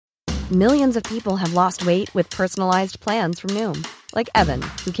Millions of people have lost weight with personalized plans from Noom. Like Evan,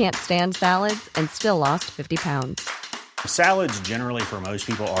 who can't stand salads and still lost 50 pounds. Salads generally for most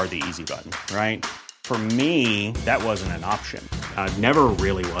people are the easy button, right? For me, that wasn't an option. I never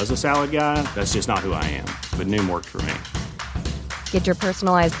really was a salad guy. That's just not who I am. But Noom worked for me. Get your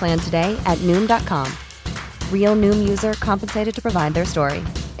personalized plan today at Noom.com. Real Noom user compensated to provide their story.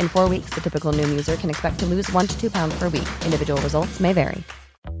 In 4 weeks, the typical Noom user can expect to lose 1 to 2 pounds per week. Individual results may vary.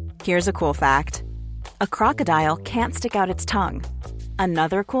 Here's a cool fact. A crocodile can't stick out its tongue.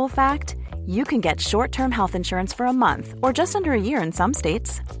 Another cool fact, you can get short-term health insurance for a month or just under a year in some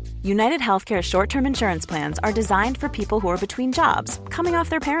states. United Healthcare short-term insurance plans are designed for people who are between jobs, coming off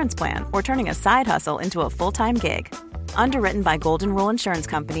their parents' plan, or turning a side hustle into a full-time gig. Underwritten by Golden Rule Insurance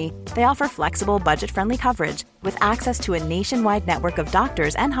Company, they offer flexible, budget-friendly coverage with access to a nationwide network of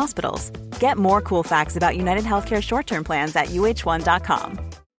doctors and hospitals. Get more cool facts about United Healthcare short-term plans at uh1.com.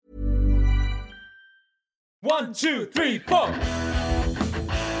 1, 2, 3, 4.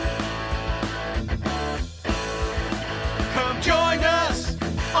 Come join us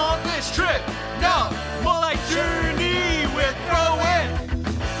on this trip. No, more like journey. We're throwing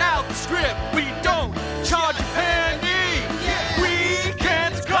out the script. We don't charge a penny.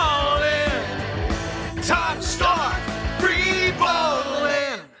 Weekends calling. Time to start free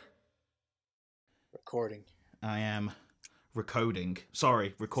balling. Recording. I am recording.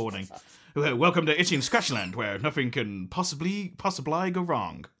 Sorry, recording. Welcome to Itchy and Scratchland, where nothing can possibly go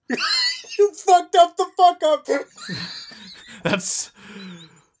wrong. You fucked up the fuck up. That's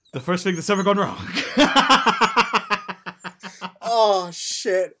the first thing that's ever gone wrong. Oh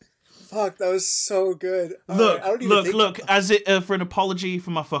shit! Fuck, that was so good. Look. As it for an apology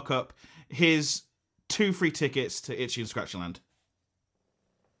for my fuck up, here's 2 free tickets to Itchy and Scratchland.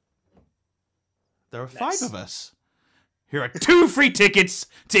 There are 5 of us. Here are 2 free tickets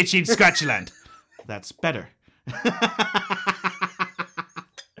to Itchy and Scratchland. That's better.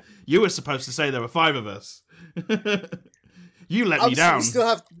 You were supposed to say there were 5 of us. You let me down.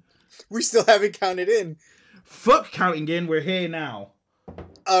 We still haven't counted in. Fuck counting in. We're here now.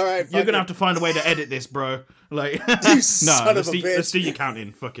 All right. You're gonna have to find a way to edit this, bro. Like, you son of a bitch. Let's do your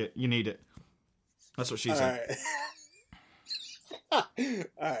counting. Fuck it. You need it. That's what she said. All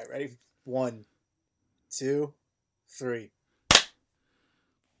right. Ready? 1, 2, 3.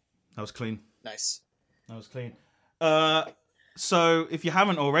 That was clean. Nice. That was clean. So if you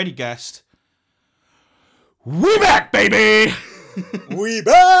haven't already guessed, we back, baby. We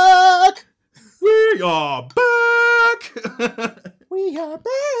back. We are back. We are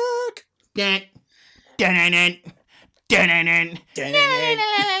back.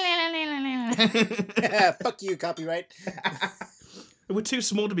 Fuck you, copyright. We're too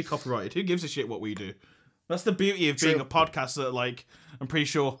small to be copyrighted. Who gives a shit what we do? That's the beauty of being a podcast that, like, I'm pretty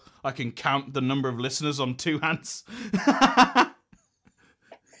sure I can count the number of listeners on 2 hands.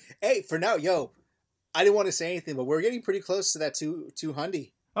 Hey, for now, I didn't want to say anything, but we're getting pretty close to that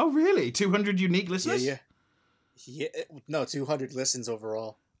 200. Oh, really? 200 unique listeners? Yeah. No, 200 listens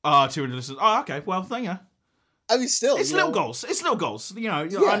overall. 200 listeners. Oh, okay. Well, thank you. I mean, still, it's little goals. It's little goals.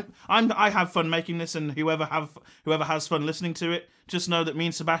 Yeah. I have fun making this, and whoever has fun listening to it, just know that me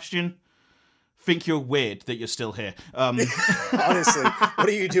and Sebastian think you're weird that you're still here. Honestly, what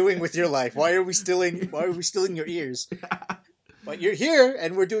are you doing with your life? Why are we still in your ears? But you're here,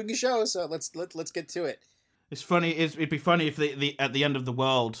 and we're doing a show, so let's get to it. It's funny. It'd be funny if at the end of the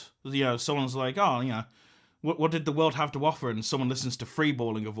world, someone's like, oh, what did the world have to offer? And someone listens to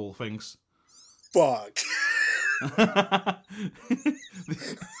freeballing of all things. Fuck.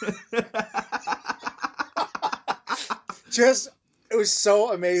 It was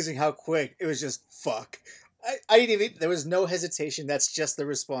so amazing how quick it was. Just fuck. I didn't even. There was no hesitation. That's just the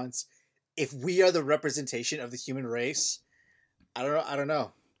response. If we are the representation of the human race, I don't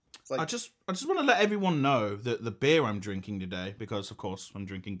know. Like, I just want to let everyone know that the beer I'm drinking today, because of course I'm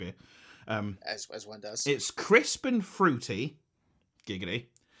drinking beer, as one does. It's crisp and fruity, giggity,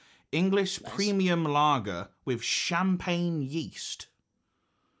 English premium lager with champagne yeast.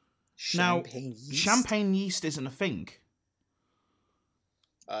 Champagne yeast? Champagne yeast isn't a thing.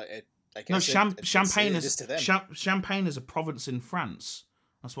 I guess no, champagne is a province in France.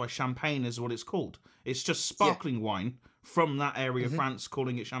 That's why champagne is what it's called. It's just sparkling wine from that area of France,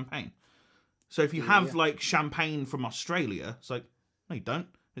 calling it champagne. So if you have like champagne from Australia, it's like, no, you don't.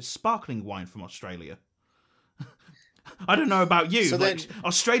 It's sparkling wine from Australia. I don't know about you. So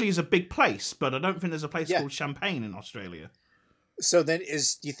Australia's a big place, but I don't think there's a place called Champagne in Australia. So then,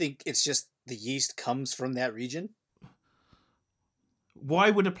 do you think it's just the yeast comes from that region?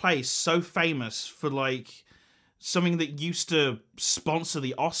 Why would a place so famous for like something that used to sponsor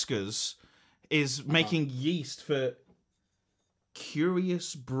the Oscars is making yeast for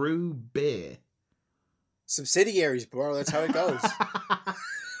Curious Brew beer. Subsidiaries, bro. That's how it goes.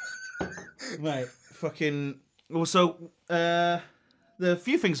 Mate, fucking... Also, the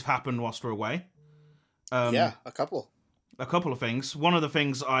few things have happened whilst we're away. Yeah, a couple. A couple of things. One of the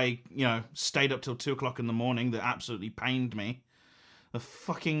things I, stayed up till 2 o'clock in the morning that absolutely pained me. The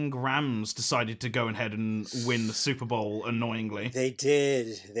fucking Rams decided to go ahead and win the Super Bowl annoyingly. They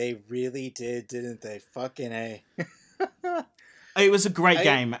did. They really did, didn't they? Fucking A. It was a great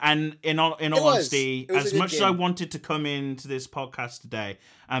game, and in all honesty, as much as I game. wanted to come into this podcast today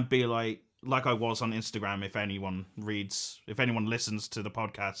and be like I was on Instagram, if anyone listens to the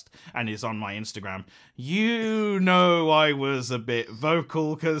podcast and is on my Instagram, I was a bit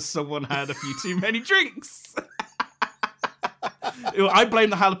vocal because someone had a few too many drinks. I blame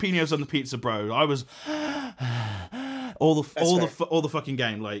the jalapenos on the pizza, bro. I was all the fucking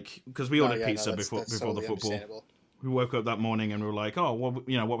game, like, because we ordered pizza before totally the football. We woke up that morning and we were like, oh, what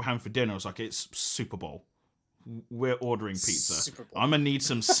we're having for dinner? I was like, it's Super Bowl. We're ordering pizza. Super Bowl. I'm gonna need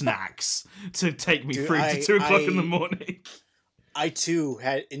some snacks to take me through to 2 o'clock in the morning. I too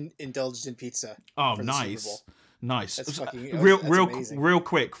had indulged in pizza. Oh, for the nice, Super Bowl. nice. That's Real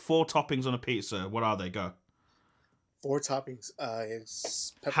quick. 4 toppings on a pizza. What are they? Go. 4 toppings.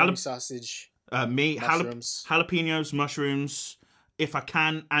 It's pepperoni sausage, meat, mushrooms. jalapenos, mushrooms. If I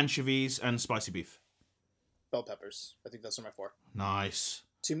can, anchovies and spicy beef. Bell peppers. I think those are my 4. Nice.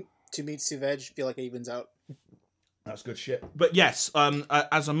 2 meats, 2 veg. Feel like it evens out. That's good shit. But yes,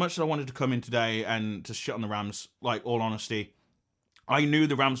 as much as I wanted to come in today and to shit on the Rams, like, all honesty, I knew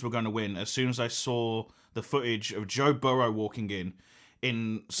the Rams were going to win as soon as I saw the footage of Joe Burrow walking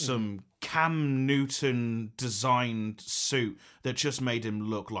in some Cam Newton designed suit that just made him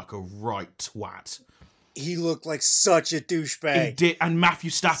look like a right twat. He looked like such a douchebag. He did, and Matthew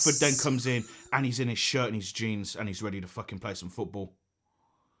Stafford then comes in and he's in his shirt and his jeans and he's ready to fucking play some football.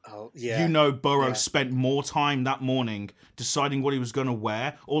 Oh, yeah. Burrow spent more time that morning deciding what he was going to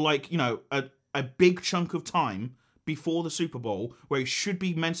wear, or a big chunk of time before the Super Bowl where he should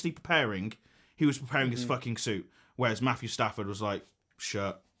be mentally preparing, he was preparing his fucking suit. Whereas Matthew Stafford was like,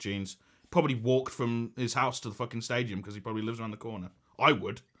 shirt, jeans. Probably walked from his house to the fucking stadium because he probably lives around the corner. I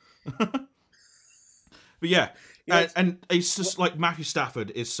would. But yeah, and it's just like Matthew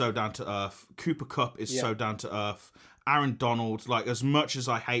Stafford is so down to earth. Cooper Kupp is so down to earth. Aaron Donald, like, as much as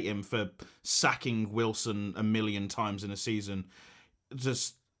I hate him for sacking Wilson a million times in a season,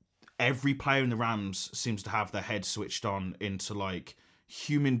 just every player in the Rams seems to have their head switched on into, like,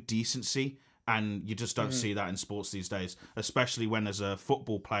 human decency, and you just don't see that in sports these days, especially when there's a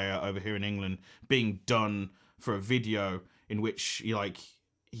football player over here in England being done for a video in which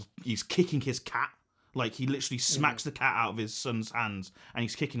he's kicking his cat. Like, he literally smacks the cat out of his son's hands and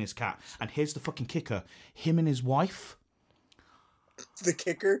he's kicking his cat. And here's the fucking kicker. Him and his wife. The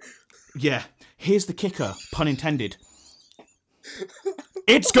kicker? Yeah. Here's the kicker. Pun intended.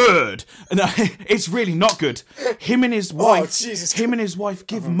 It's good. No, it's really not good. Him and his wife. Him and his wife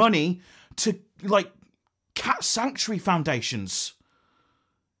give money to, like, cat sanctuary foundations.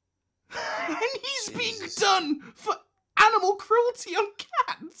 And he's being done for animal cruelty on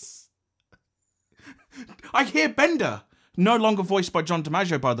cats. I hear Bender, no longer voiced by John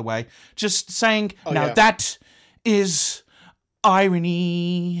DiMaggio, by the way, just saying, that is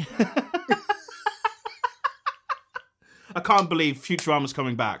irony. I can't believe Futurama's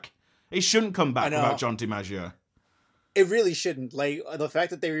coming back. It shouldn't come back without John DiMaggio. It really shouldn't. Like, the fact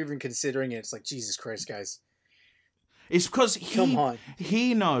that they were even considering it, it's like, Jesus Christ, guys. It's because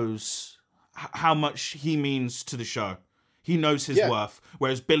he knows how much he means to the show. He knows his worth,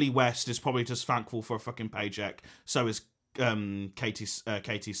 whereas Billy West is probably just thankful for a fucking paycheck. So is Katie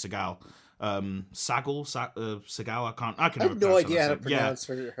Sagal. Sagal? I can I have no idea how to pronounce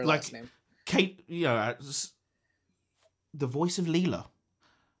her last name. Kate, the voice of Leela.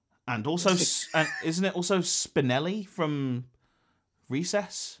 And also, isn't it also Spinelli from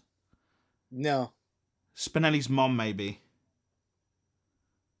Recess? No. Spinelli's mom, maybe.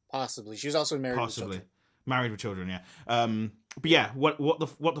 Possibly. She was also married with children. Married with Children, yeah. But yeah, what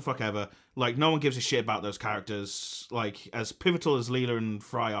the fuck ever. Like, no one gives a shit about those characters. Like, as pivotal as Leela and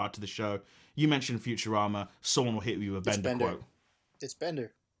Fry are to the show, you mentioned Futurama, someone will hit you with a Bender quote. It's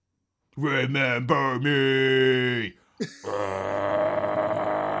Bender. Remember me!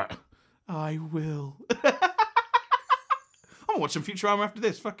 I will. I'm watching Futurama after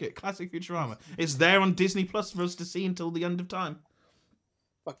this. Fuck it. Classic Futurama. It's there on Disney Plus for us to see until the end of time.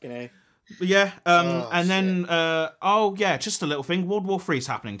 Fucking A. Yeah, then, just a little thing. World War III's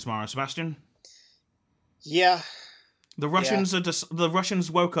happening tomorrow, Sebastian. Yeah. The Russians the Russians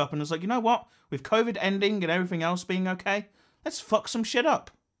woke up and was like, you know what? With COVID ending and everything else being okay, let's fuck some shit up.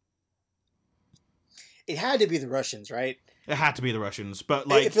 It had to be the Russians, right? It had to be the Russians,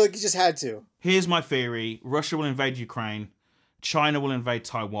 but I feel like you just had to. Here's my theory: Russia will invade Ukraine, China will invade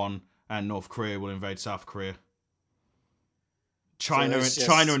Taiwan, and North Korea will invade South Korea. China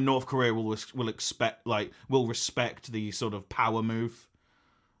and North Korea will respect the sort of power move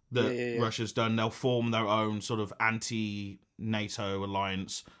that Russia's done. They'll form their own sort of anti-NATO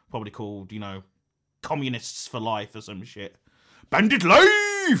alliance, probably called, Communists for Life or some shit. Bandit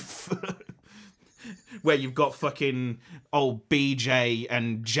Life! Where you've got fucking old BJ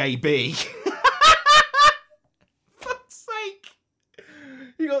and JB. Fuck's sake.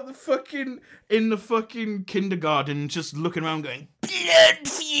 You got the fucking, in the fucking kindergarten, just looking around going, blood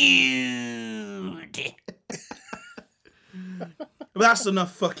feud! That's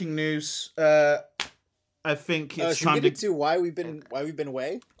enough fucking news. I think it's time to get into why we've been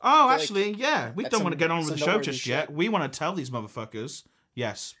away. Oh, actually, yeah, we don't want to get on with the show just yet. We want to tell these motherfuckers.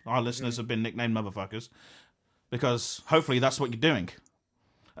 Yes, our listeners have been nicknamed motherfuckers because hopefully that's what you're doing.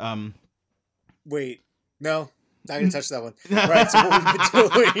 Wait, no, not gonna touch that one. Right, so what we've been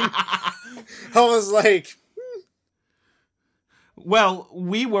doing? I was like, well,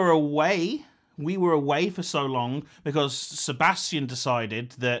 we were away. We were away for so long because Sebastian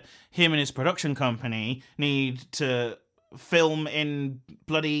decided that him and his production company need to film in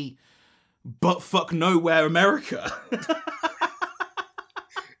bloody buttfuck nowhere America.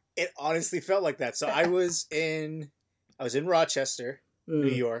 It honestly felt like that. So I was in Rochester, New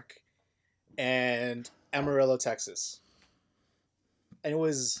York, and Amarillo, Texas. And it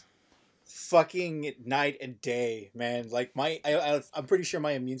was fucking night and day, man. Like I'm pretty sure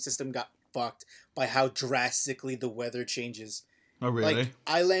my immune system got fucked by how drastically the weather changes. Oh, really? Like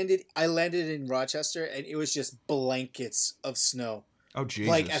I landed in Rochester and it was just blankets of snow. Oh, Jesus.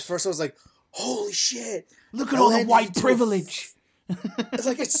 Like at first I was like, holy shit. Look at all the white privilege. It's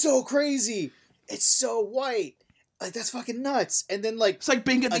like, it's so crazy. It's so white. Like, that's fucking nuts. And then, like, it's like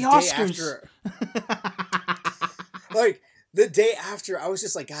being at the Oscars. Like, the day after, I was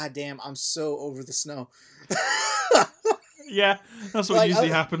just like, God damn, I'm so over the snow. Yeah, that's what usually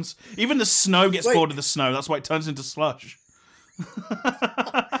happens. Even the snow gets bored of the snow. That's why it turns into slush.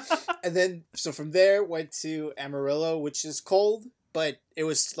 And then, so from there, went to Amarillo, which is cold, but it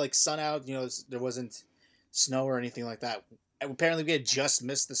was, like, sun out. There wasn't snow or anything like that. Apparently, we had just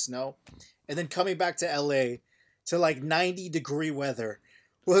missed the snow. And then coming back to LA to like 90-degree weather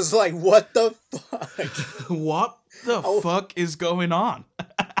was like, what the fuck? What the fuck is going on?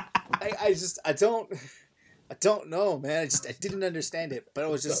 I don't know, man. I didn't understand it. But it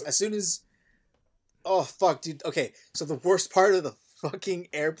was just, as soon as, oh, fuck, dude. Okay, so the worst part of the fucking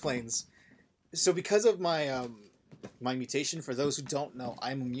airplanes. So because of my mutation, for those who don't know,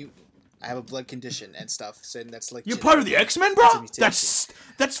 I'm a mutant. I have a blood condition and stuff, so that's like... You're part of the X-Men, bro? That's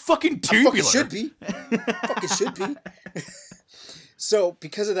fucking tubular. Fucking should be. So,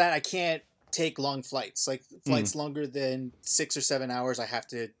 because of that, I can't take long flights. Like, flights longer than 6 or 7 hours, I have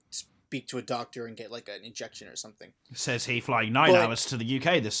to speak to a doctor and get, like, an injection or something. Says he flying 9 hours to the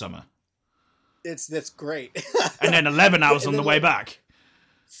UK this summer. That's great. And then 11 hours on the way back.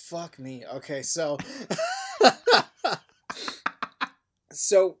 Fuck me. Okay, so...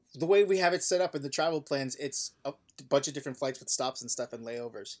 So, the way we have it set up in the travel plans, it's a bunch of different flights with stops and stuff and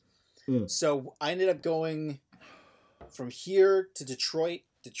layovers. So, I ended up going from here to Detroit,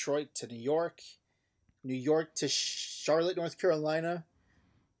 Detroit to New York to Charlotte, North Carolina,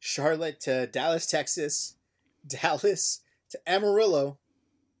 Charlotte to Dallas, Texas, Dallas to Amarillo,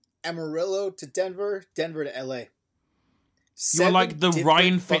 Amarillo to Denver, Denver to LA. You're like the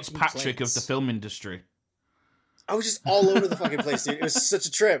Ryan Fitzpatrick of the film industry. I was just all over the fucking place, dude. It was such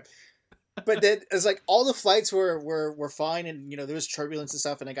a trip. But then it's like all the flights were fine, and there was turbulence and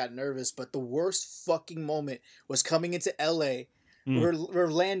stuff, and I got nervous. But the worst fucking moment was coming into LA. We're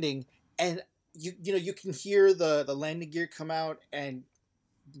landing, and you can hear the landing gear come out, and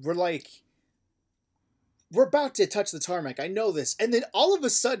we're about to touch the tarmac. I know this. And then all of a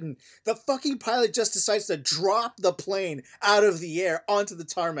sudden, the fucking pilot just decides to drop the plane out of the air onto the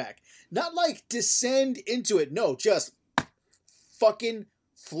tarmac. Not like descend into it. No, just fucking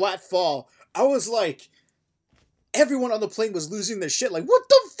flat fall. I was like, everyone on the plane was losing their shit. Like, what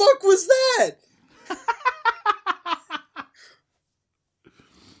the fuck was that?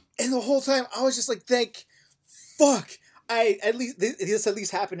 And the whole time, I was just like, thank fuck. This at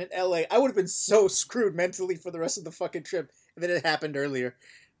least happened in LA. I would have been so screwed mentally for the rest of the fucking trip if it had happened earlier.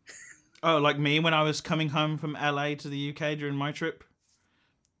 Oh, like me when I was coming home from LA to the UK during my trip?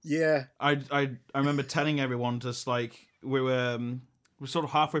 Yeah. I remember telling everyone, just like we're sort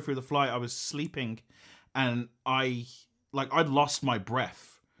of halfway through the flight. I was sleeping, and I'd lost my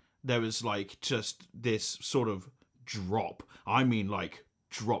breath. There was like just this sort of drop. I mean, like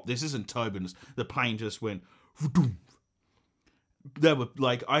drop. This isn't turbulence. The plane just went. Vroom. There were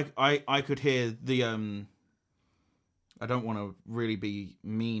like I could hear the I don't want to really be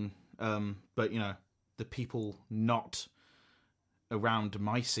mean, but you know, the people not around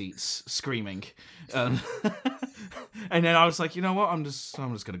my seats screaming, and then I was like, you know what, I'm just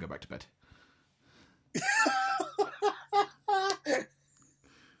gonna go back to bed.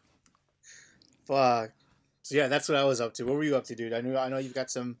 Fuck. So yeah, that's what I was up to. What were you up to, dude? I know you've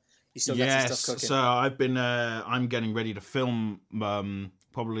got some. You still got some stuff cooking. So I've been. I'm getting ready to film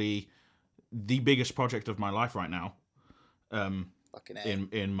probably the biggest project of my life right now.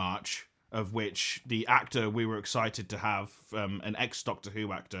 In March, of which the actor we were excited to have, an ex-Doctor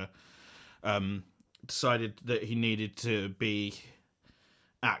Who actor, decided that he needed to be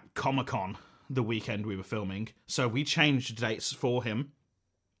at Comic-Con the weekend we were filming. So we changed dates for him.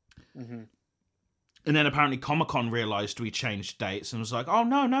 Mm-hmm. And then apparently Comic-Con realised we changed dates and was like, oh,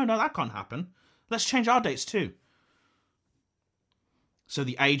 no, that can't happen. Let's change our dates too. So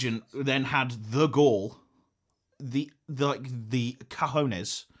the agent then had the gall, the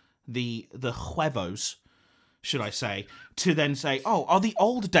cojones, the huevos, should I say, to then say, oh, are the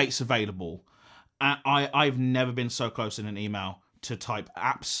old dates available? I've never been so close in an email to type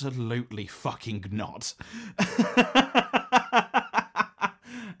absolutely fucking not.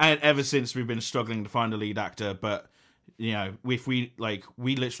 And ever since, we've been struggling to find a lead actor, but you know, if we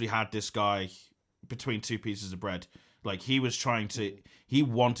literally had this guy between two pieces of bread. Like he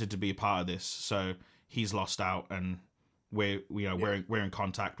wanted to be a part of this, so he's lost out, and we're in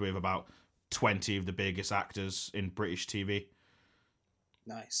contact with about 20 of the biggest actors in British TV.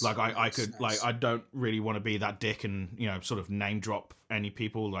 Nice. Like I could like, I don't really want to be that dick and, you know, sort of name drop any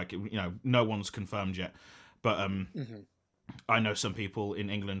people. Like, you know, no one's confirmed yet, but I know some people in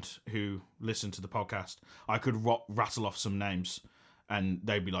England who listen to the podcast. I could rattle off some names, and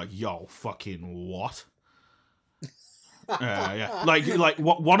they'd be like, "Yo, fucking what?" Yeah. Like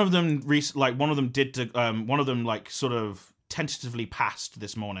what one of them did to one of them like sort of tentatively passed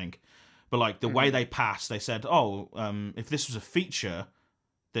this morning, but like the way they passed, they said, "Oh, if this was a feature,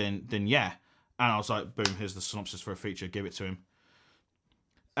 then yeah." And I was like, "Boom! Here's the synopsis for a feature. Give it to him."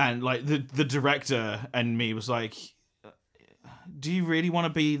 And like the director and me was like, do you really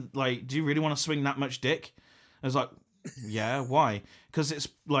want to swing that much dick? I was like, yeah, why? Because it's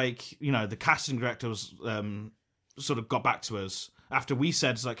like, you know, the casting director was sort of got back to us after we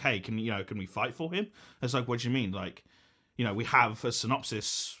said, it's like, hey, can we fight for him? It's like, what do you mean? Like, you know, we have a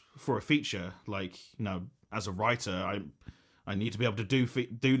synopsis for a feature. Like, you know, as a writer, I need to be able to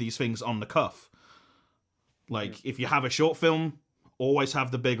do these things on the cuff. Like, if you have a short film, always have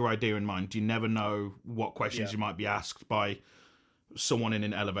the bigger idea in mind. You never know what questions you might be asked by someone in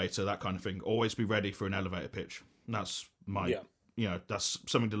an elevator, that kind of thing. Always be ready for an elevator pitch. That's you know, that's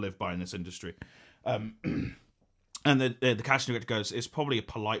something to live by in this industry. And the casting director goes, it's probably a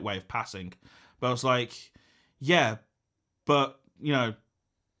polite way of passing. But I was like, yeah, but, you know,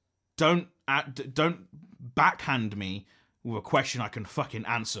 don't backhand me with a question I can fucking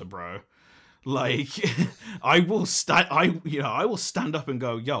answer, bro. Like, I will stand up and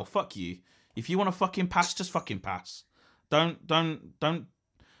go, yo, fuck you. If you want to fucking pass, just fucking pass. Don't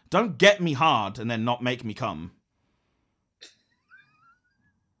get me hard and then not make me come.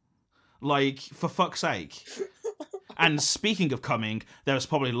 Like, for fuck's sake. And speaking of coming, there was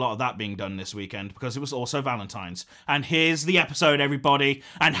probably a lot of that being done this weekend because it was also Valentine's. And here's the episode, everybody.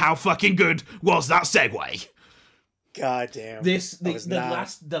 And how fucking good was that segue? God damn.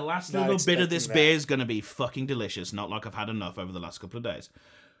 The last little bit of this beer is gonna be fucking delicious. Not like I've had enough over the last couple of days.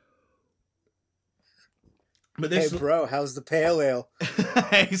 But this, hey bro, how's the pale ale?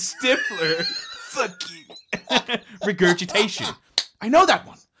 Hey Stifler, fuck you. Regurgitation. I know that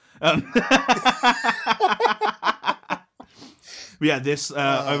one. Yeah, this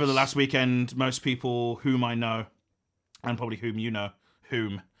over the last weekend, most people whom I know, and probably whom you know,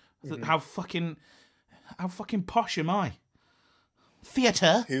 how fucking posh am I?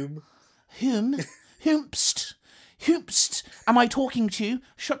 Theatre? Whomst. Am I talking to you?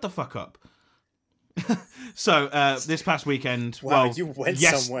 Shut the fuck up. So, this past weekend, wow, you went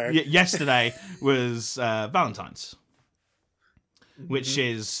somewhere. Yesterday was Valentine's, which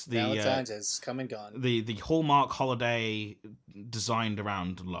is the Valentine's has come and gone. The Hallmark holiday designed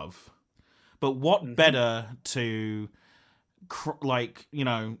around love. But what better to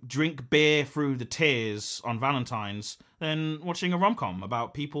drink beer through the tears on Valentine's than watching a rom-com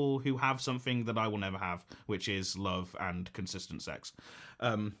about people who have something that I will never have, which is love and consistent sex.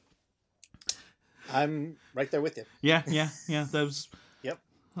 I'm right there with you. Yeah. Those. Yep.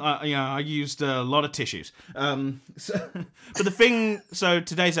 I used a lot of tissues. But the thing, so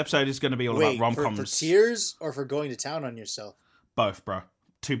today's episode is going to be all about rom-coms. For tears or for going to town on yourself? Both, bro.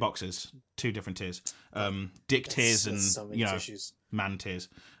 2 boxes, 2 different tears. Dick tears and so many tissues. Man tears.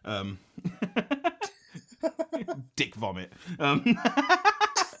 Dick vomit.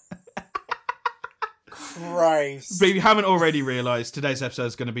 Christ. But if you haven't already realised, today's episode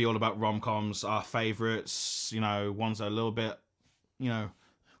is going to be all about rom-coms, our favourites, ones that are a little bit,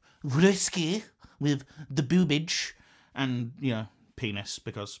 risky with the boobage and, penis,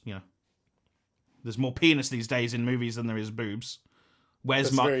 because, there's more penis these days in movies than there is boobs.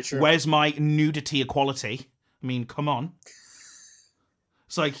 Where's my nudity equality? I mean, come on.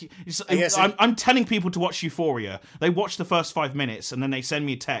 It's like, I'm telling people to watch Euphoria. They watch the first 5 minutes and then they send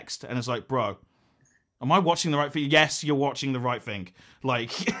me a text and it's like, bro, am I watching the right thing? Yes, you're watching the right thing. Like,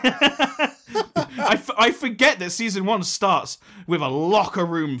 I forget that season 1 starts with a locker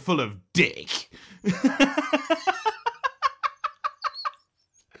room full of dick.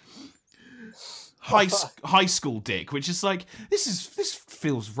 High school dick, which is like, this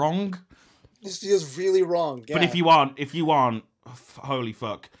feels wrong. This feels really wrong. Yeah. But if you aren't, holy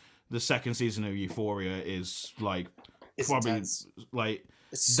fuck, the second season of Euphoria is like probably intense. Like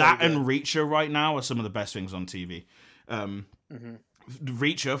So that good. and Reacher right now are some of the best things on TV.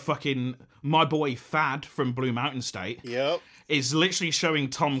 Reacher, fucking my boy Fad from Blue Mountain State, Yep. is literally showing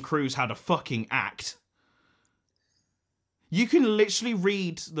Tom Cruise how to fucking act. You can literally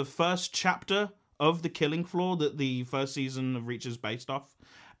read the first chapter of The Killing Floor that the first season of Reacher's based off,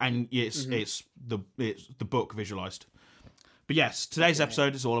 and it's the book visualized. But yes, today's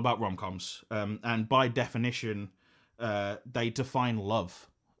episode is all about rom-coms, and by definition, they define love,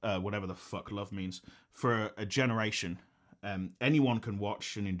 whatever the fuck love means, for a generation. Anyone can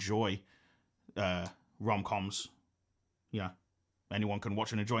watch and enjoy rom-coms. Yeah, anyone can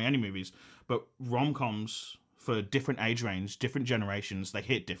watch and enjoy any movies, but rom-coms for different age range, different generations, they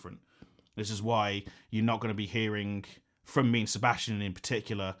hit different. This is why you're not going to be hearing from me and Sebastian in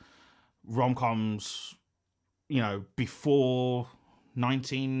particular rom-coms, before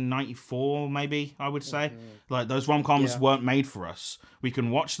 1994, maybe, I would say. Like, those rom-coms weren't made for us. We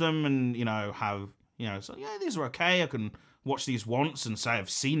can watch them and, have, so, yeah, these are okay. I can watch these once and say I've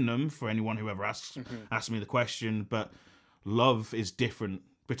seen them, for anyone who ever asks me the question. But love is different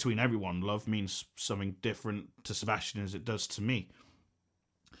between everyone. Love means something different to Sebastian as it does to me.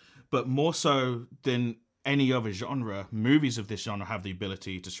 But more so than any other genre, movies of this genre have the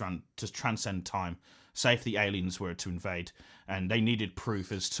ability to transcend time. Say if the aliens were to invade and they needed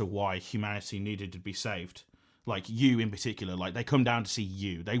proof as to why humanity needed to be saved. Like, you in particular, like, they come down to see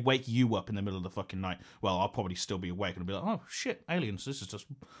you. They wake you up in the middle of the fucking night. Well, I'll probably still be awake and be like, oh, shit, aliens, this is just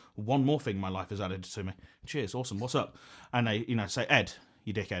one more thing my life has added to me. Cheers, awesome, what's up? And they, say, Ed,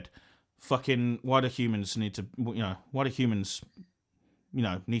 you dickhead, fucking, why do humans need to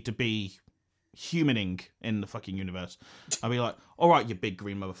be humaning in the fucking universe? I'll be like, all right, you big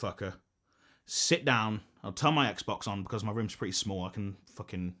green motherfucker. Sit down. I'll turn my Xbox on because my room's pretty small. I can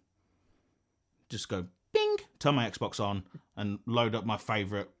fucking just go bing, turn my Xbox on, and load up my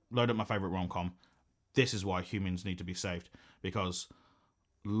favorite rom-com. This is why humans need to be saved, because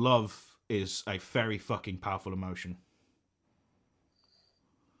love is a very fucking powerful emotion.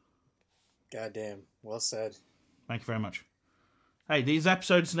 Goddamn. Well said. Thank you very much. Hey, these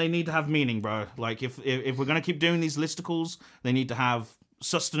episodes, they need to have meaning, bro. Like, if we're going to keep doing these listicles, they need to have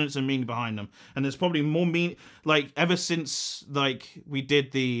sustenance and meaning behind them. And there's probably more like, ever since, like, we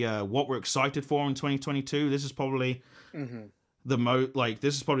did the what we're excited for in 2022, this is probably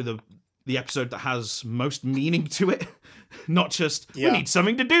this is probably the episode that has most meaning to it. Not just, we need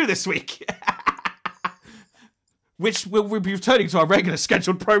something to do this week. Which we'll be returning to our regular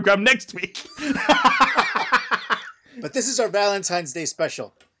scheduled program next week. But this is our Valentine's Day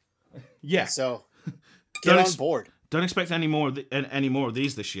special. Yeah. So get on board. Don't expect any more of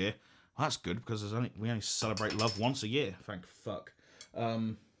these this year. Well, that's good, because we only celebrate love once a year. Thank fuck.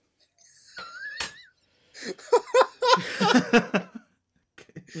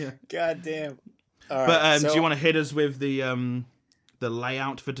 Yeah. Goddamn. All right. But do you want to hit us with the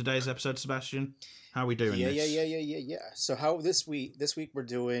layout for today's episode, Sebastian? How are we doing this? Yeah. So how this week we're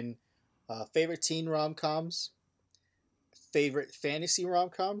doing favorite teen rom-coms, favorite fantasy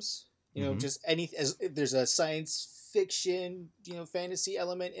rom-coms. Just if there's a science fiction, fantasy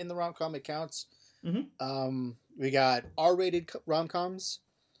element in the rom-com, it counts. We We got R-rated rom-coms.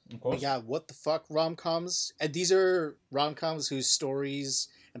 Of course. We got what the fuck rom-coms. And these are rom-coms whose stories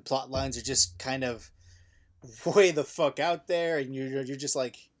and plot lines are just kind of way the fuck out there, and you're just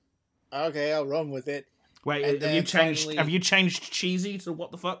like, okay, I'll run with it. Wait, And have you then changed? finally- Have you changed cheesy to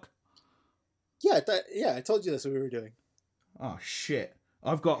what the fuck? Yeah, I told you that's what we were doing. Oh shit!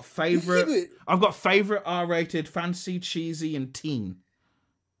 I've got favorite R-rated, fancy, cheesy, and teen.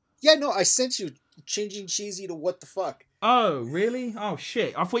 Yeah, no, I sent you changing cheesy to what the fuck. Oh really? Oh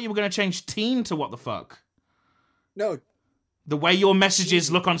shit! I thought you were gonna change teen to what the fuck. No, The way your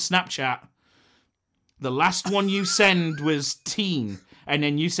messages look on Snapchat, the last one you send was teen, and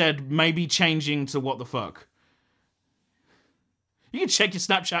then you said maybe changing to what the fuck. You can check your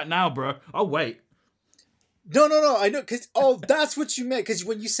Snapchat now, bro. Oh wait. no, I know, because, that's what you meant, because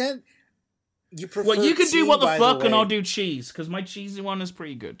when you sent, you prefer Well, you can do teen, what the by fuck, and way. I'll do cheese, because my cheesy one is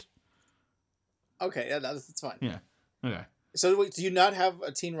pretty good. Okay, yeah, that's fine. Yeah. Okay. So wait, do you not have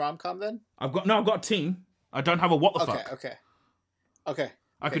a teen rom-com then? I've got teen. I don't have a what the fuck. Okay.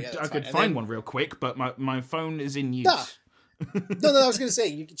 I could that's I could fine. And find then- one real quick, but my phone is in use. Nah. No, I was gonna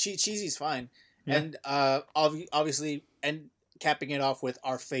say cheesy's fine, Yeah. and obviously, and capping it off with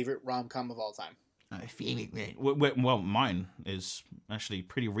our favorite rom-com of all time. Well, mine is actually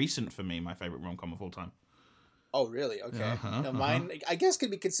pretty recent for me. My favorite rom-com of all time. Oh, really? Okay. Uh-huh, Now, mine, I guess, could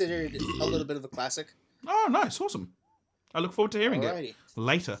be considered a little bit of a classic. Oh, nice, awesome. I look forward to hearing Alrighty. it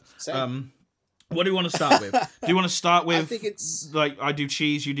later. Same. What do you want to start with? Do you want to start with? I think it's like I do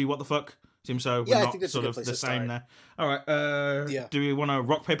cheese, you do what the fuck. Seems so Yeah, I we're not think that's a sort good of place the to same start. there. All right. Yeah. Do we want to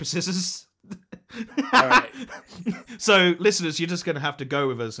rock paper scissors? all right. So, listeners, you're just going to have to go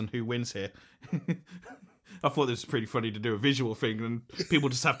with us and who wins here. I thought this was pretty funny to do a visual thing, and people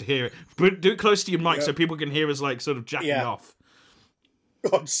just have to hear it. But do it close to your mic so people can hear us, like, sort of jacking Yeah. off.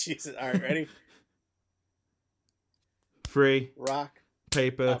 Oh Jesus! All right, ready? 3, Rock.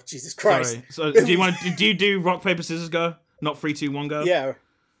 paper. Oh Jesus Christ! Sorry. So, do you do rock paper scissors go? Not 3, 2, 1 go. Yeah.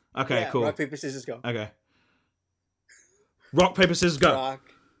 Okay. Yeah, Cool. Rock paper scissors go. Okay. Rock paper scissors go. Rock.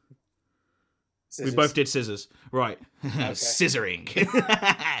 Scissors. We both did scissors. Right. Scissoring.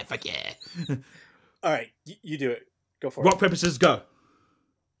 Fuck yeah. All right, you do it. Go for Rock it. paper scissors go.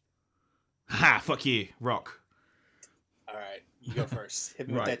 Ha! Fuck you. Rock. All right, you go first. Hit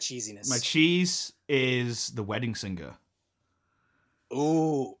me Right. with that cheesiness. My cheese is The Wedding Singer.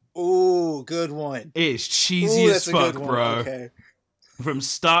 Ooh, good one. It is cheesy Ooh, as that's a fuck, good one. bro. Okay. From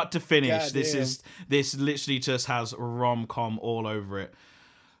start to finish, God this literally just has rom-com all over it.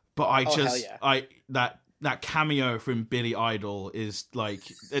 But I hell just yeah. that cameo from Billy Idol is like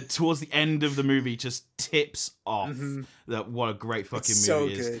towards the end of the movie just tips off that what a great fucking It's so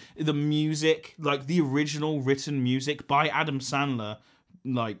movie is. good. The music, like the original written music by Adam Sandler,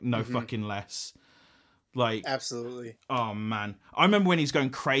 like no fucking less. Like Absolutely. oh man, I remember when he's going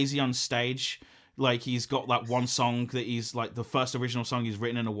crazy on stage. Like he's got that one song that he's like the first original song he's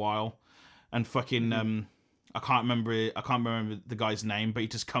written in a while, and fucking I can't remember the guy's name, but he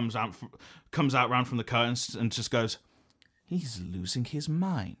just comes out round from the curtains and just goes, "He's losing his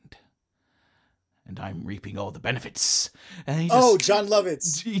mind, and I'm reaping all the benefits." And he just, John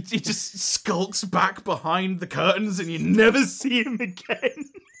Lovitz. he just skulks back behind the curtains, and you never see him again.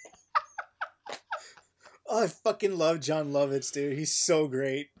 Oh, I fucking love John Lovitz, dude. He's so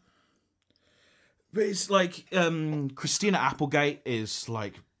great. But it's like Christina Applegate is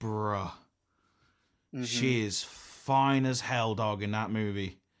like, bruh. She is fine as hell, dog, in that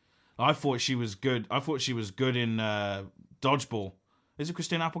movie. I thought she was good. I thought she was good in Dodgeball. Is it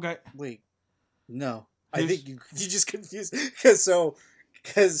Christina Applegate? Wait, no. I Who's- think you just confused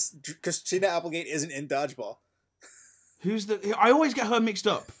because Christina Applegate isn't in Dodgeball. Who's the? I always get her mixed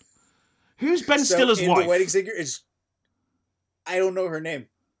up. Who's Ben So Stiller's in wife? The Wedding Singer is. I don't know her name.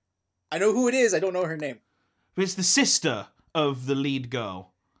 I know who it is. I don't know her name. But it's the sister of the lead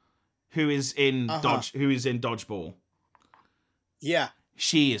girl, who is in Dodgeball. Yeah,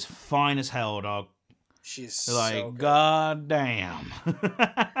 She is fine as hell, dog. she's Like, so good. god damn.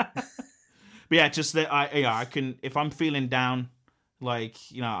 But yeah, just that I can, if I'm feeling down,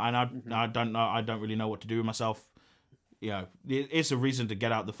 like, you know, and I don't really know what to do with myself. You know, it's a reason to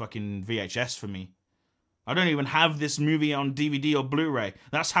get out the fucking VHS for me. I don't even have this movie on DVD or Blu-ray.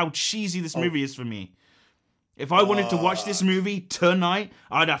 That's how cheesy this movie is for me. If I wanted to watch this movie tonight,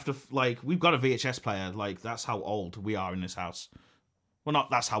 I'd have to, like, we've got a VHS player. Like, that's how old we are in this house. Well, not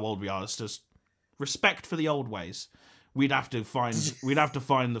that's how old we are. It's just respect for the old ways. We'd have to find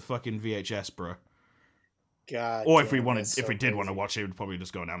the fucking VHS, bro. God. Or if we damn, wanted, that's if so we did want to crazy. watch it, we'd probably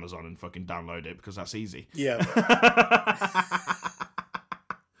just go on Amazon and fucking download it because that's easy. Yeah.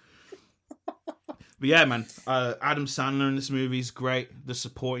 But yeah, man, Adam Sandler in this movie is great. The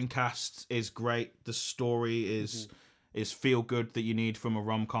supporting cast is great. The story is feel good that you need from a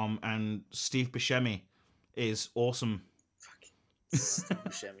rom-com, and Steve Buscemi is awesome. Steve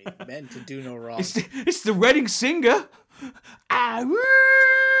Buscemi, meant to do no wrong. It's the Reading singer. Ah, woo!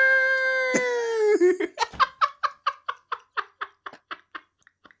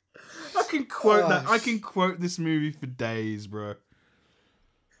 I can quote that. I can quote this movie for days, bro.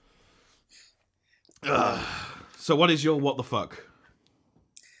 So what is your what the fuck?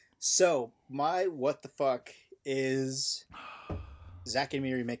 So my what the fuck is Zack and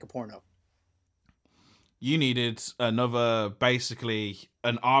Miri make a porno. You needed another, basically,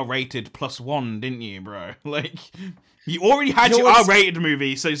 an R-rated +1, didn't you, bro? Like, you already had your R-rated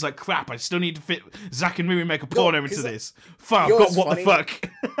movie, so it's like, crap, I still need to fit Zack and Miri make a porno into this. Fuck, I've got what the fuck.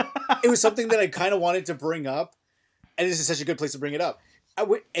 It was something that I kind of wanted to bring up, and this is such a good place to bring it up. And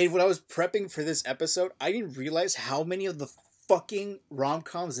when I was prepping for this episode, I didn't realize how many of the fucking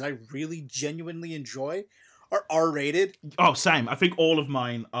rom-coms that I really genuinely enjoy are R-rated. Oh, same. I think all of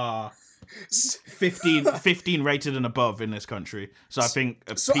mine are 15 rated and above in this country. So I think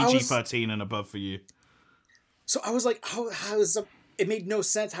PG-13 and above for you. So I was like, how is it made no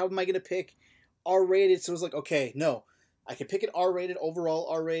sense. How am I going to pick R-rated? So I was like, okay, no. I can pick an R-rated, overall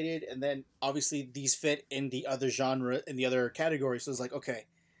R-rated, and then obviously these fit in the other genre, in the other category. So I was like, okay,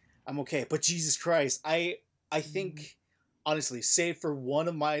 I'm okay. But Jesus Christ, I think, honestly, save for one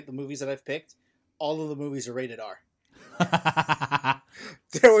of the movies that I've picked, all of the movies are rated R. I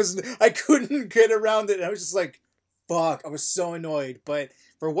couldn't get around it. I was just like, fuck. I was so annoyed. But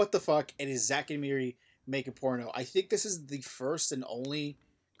for what the fuck, it is Zack and Miri make a porno. I think this is the first and only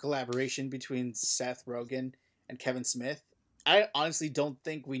collaboration between Seth Rogen and Kevin Smith. I honestly don't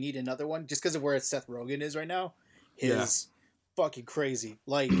think we need another one just because of where Seth Rogen is right now. Is fucking crazy.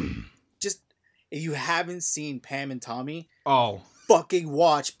 Like, just if you haven't seen Pam and Tommy, fucking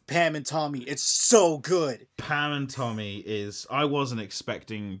watch Pam and Tommy. It's so good. Pam and Tommy is... I wasn't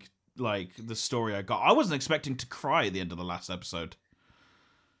expecting, like, the story I got. I wasn't expecting to cry at the end of the last episode.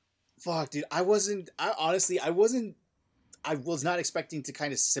 Fuck, dude. I was not expecting to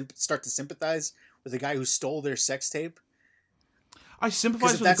kind of start to sympathize with the guy who stole their sex tape. I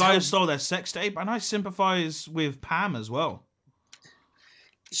sympathize with the guy who stole their sex tape, and I sympathize with Pam as well.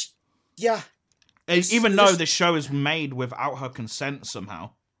 Yeah. Even though the show is made without her consent somehow.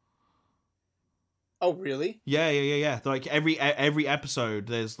 Oh, really? Yeah. Like every episode,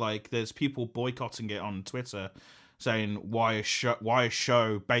 there's people boycotting it on Twitter, saying why a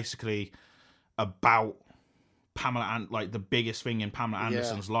show basically about Pamela, like the biggest thing in Pamela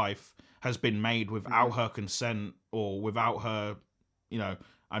Anderson's life, has been made without her consent, or without her,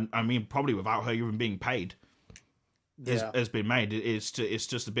 I mean, probably without her even being paid. Has been made. It's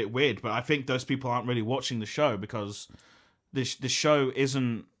just a bit weird, but I think those people aren't really watching the show because the show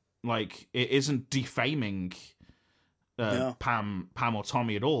isn't defaming Pam or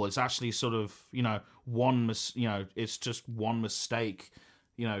Tommy at all. It's actually sort of it's just one mistake,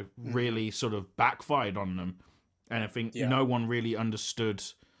 really sort of backfired on them, and I think no one really understood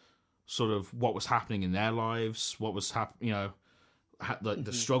sort of what was happening in their lives, what was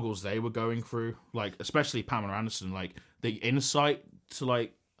the struggles they were going through, like especially Pamela Anderson, like the insight to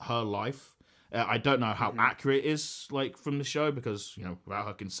like her life. I don't know how accurate it is, like from the show, because without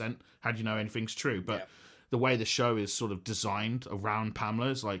her consent, how do you know anything's true? But the way the show is sort of designed around Pamela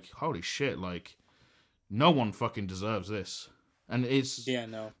is like, holy shit, like no one fucking deserves this, and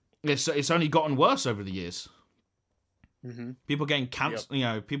it's only gotten worse over the years. People getting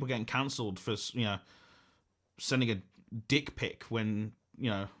cancelled, people getting cancelled for sending a dick pic when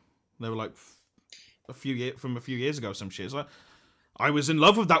they were like a few years ago, some shit. It's like, I was in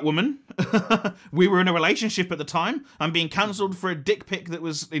love with that woman. We were in a relationship at the time. I'm being cancelled for a dick pic that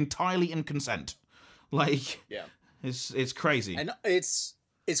was entirely in consent. Like, it's crazy. And it's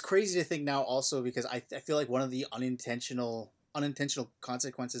crazy to think now also because I feel like one of the unintentional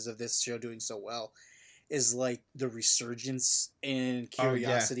consequences of this show doing so well is like the resurgence in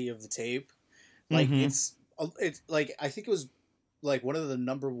curiosity of the tape. Like it's like, I think it was like one of the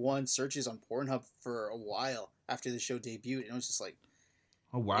 #1 searches on Pornhub for a while after the show debuted, and it was just like,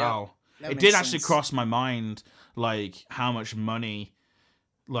 oh wow. It did actually cross my mind, like how much money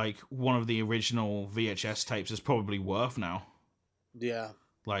like one of the original VHS tapes is probably worth now. Yeah,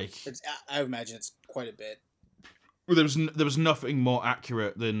 like I imagine it's quite a bit. There was nothing more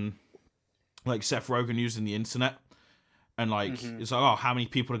accurate than like Seth Rogen using the internet, and like it's like, oh, how many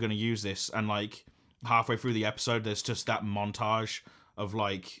people are going to use this? And like halfway through the episode, there's just that montage of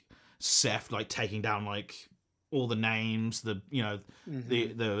like Seth like taking down like all the names, the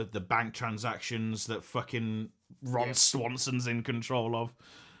the bank transactions that fucking Ron Swanson's in control of.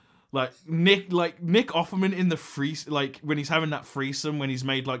 Like Nick Offerman in the when he's having that threesome when he's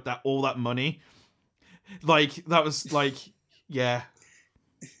made like that all that money. Like that was like yeah.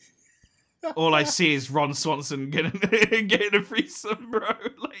 All I see is Ron Swanson getting a threesome, bro.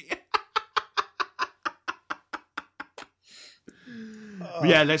 Like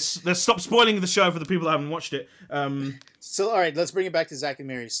yeah, let's stop spoiling the show for the people that haven't watched it. So all right, let's bring it back to Zack and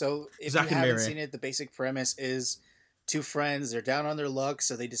Miri. So if Zack you and haven't Miri. seen it, the basic premise is two friends, they're down on their luck,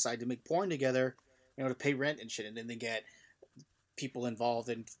 so they decide to make porn together, to pay rent and shit, and then they get people involved.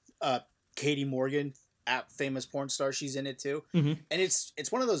 And Katie Morgan, famous porn star, she's in it too. Mm-hmm. And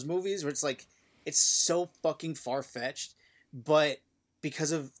it's one of those movies where it's like it's so fucking far fetched, but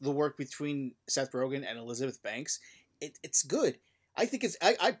because of the work between Seth Rogen and Elizabeth Banks, it's good. I think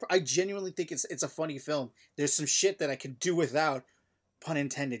I genuinely think it's a funny film. There's some shit that I can do without, pun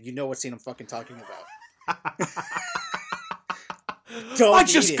intended. You know what scene I'm fucking talking about. I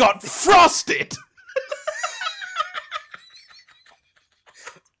just got frosted.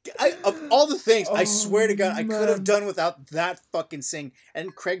 Of all the things, I swear to God, I could have done without that fucking scene.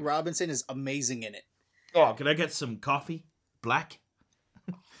 And Craig Robinson is amazing in it. Oh, can I get some coffee? Black?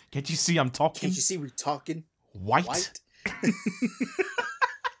 Can't you see I'm talking? Can't you see we're talking? White?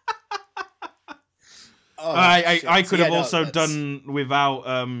 Oh, I could have also done without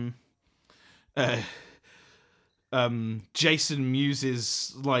Jason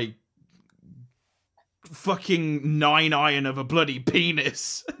Mewes' like fucking 9 iron of a bloody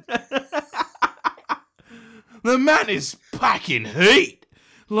penis. The man is packing heat.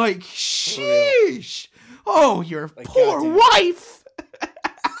 Like sheesh. Oh, your like, poor wife.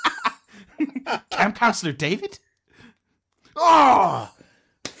 Camp Counselor David? Oh,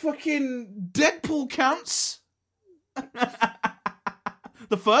 fucking Deadpool counts.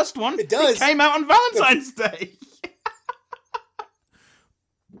 The first one. It does. It came out on Valentine's Day.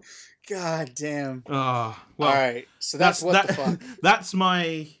 God damn. Oh, well. All right. So that's what the fuck. That's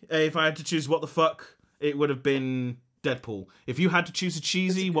my. If I had to choose what the fuck, it would have been Deadpool. If you had to choose a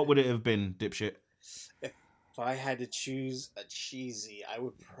cheesy, what would it have been, dipshit? If I had to choose a cheesy, I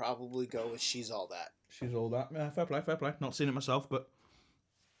would probably go with She's All That. She's All That. Yeah, fair play. Not seen it myself, but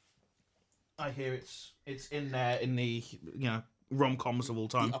I hear it's in there in the rom-coms of all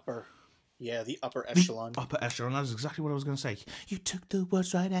time. The upper echelon. The upper echelon. That's exactly what I was going to say. You took the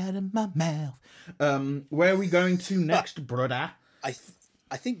words right out of my mouth. Where are we going to next, brother?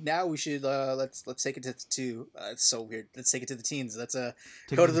 I think now we should let's take it to it's so weird. Let's take it to the teens. Let's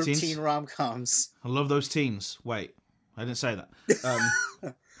go to the teen rom-coms. I love those teens. Wait, I didn't say that.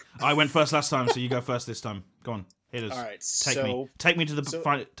 I went first last time, so you go first this time. Go on, hit us. All right, take me to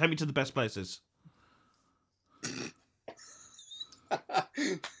the best places.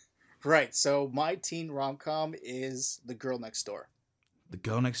 Right. So my teen rom-com is The Girl Next Door. The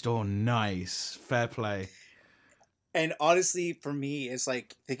Girl Next Door, nice, fair play. And honestly, for me, it's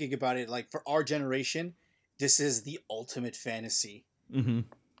like thinking about it, like for our generation, this is the ultimate fantasy. Mm-hmm.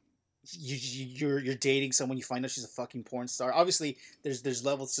 You're dating someone, you find out she's a fucking porn star. Obviously, there's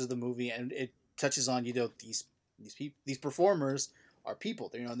levels to the movie, and it touches on these performers are people.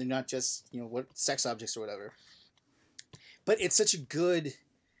 They're not just what sex objects or whatever. But it's such a good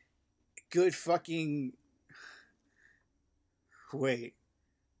fucking wait.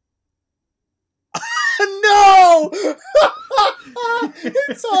 No!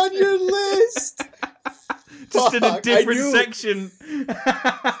 It's on your list. Just in a different section.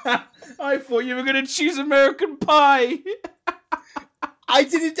 I thought you were going to choose American Pie. I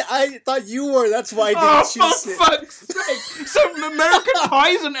didn't. I thought you were. That's why I didn't choose it. Fuck's sake. So American Pie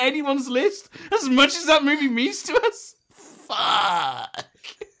is on anyone's list? As much as that movie means to us? Fuck.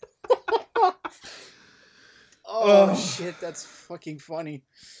 Oh, shit. That's fucking funny.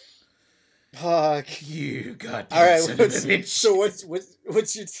 Fuck. You goddamn all right, son of a bitch. So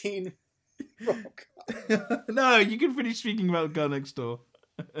what's your teen rom-com? No, you can finish speaking about Girl Next Door.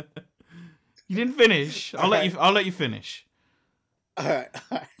 You didn't finish. I'll let you finish. All right.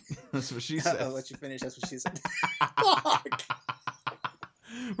 That's what she said. I'll let you finish. That's what she said. Fuck.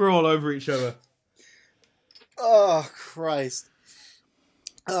 We're all over each other. Oh Christ.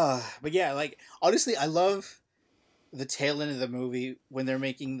 But yeah, like honestly, I love the tail end of the movie when they're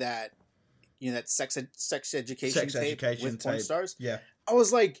making that. That sex education tape with porn stars. Yeah, I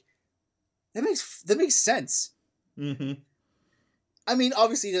was like, that makes sense. Mm-hmm. I mean,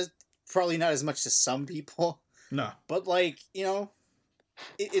 obviously, there's probably not as much to some people. No, but like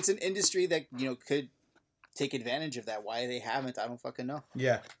it's an industry that could take advantage of that. Why they haven't, I don't fucking know.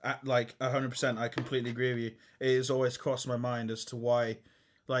 Yeah, like 100%. I completely agree with you. It has always crossed my mind as to why,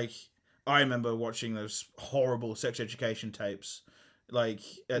 like, I remember watching those horrible sex education tapes, like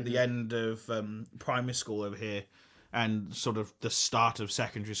at the end of primary school over here, and sort of the start of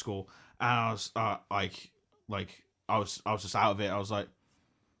secondary school, and I was I was just out of it. I was like,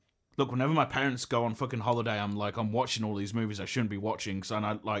 look, whenever my parents go on fucking holiday, I'm watching all these movies I shouldn't be watching, and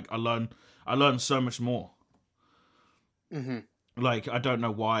I learn so much more. Mm-hmm. Like, I don't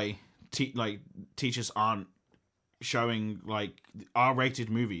know why teachers aren't showing like R-rated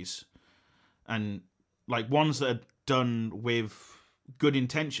movies, and like ones that are done with good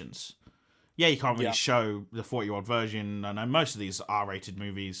intentions. Yeah, you can't really show the 40-year-old version, and most of these R-rated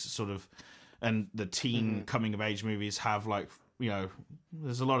movies sort of, and the teen coming of age movies have like, you know,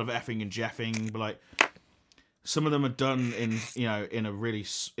 there's a lot of effing and jeffing, but like some of them are done in, you know, in a really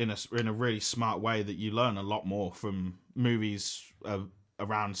smart way that you learn a lot more from movies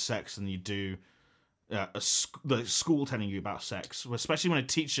around sex than you do the school telling you about sex, especially when a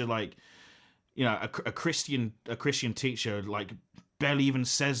teacher, like, you know, a Christian teacher, like, barely even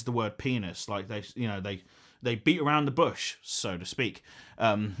says the word penis. Like, they beat around the bush, so to speak.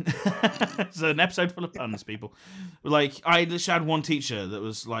 It's an episode full of puns, people. Like, I just had one teacher that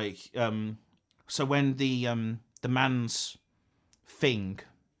was like, so when the man's thing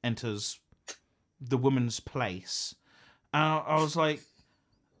enters the woman's place, I was like,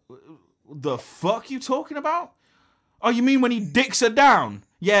 the fuck you talking about? Oh, you mean when he dicks her down?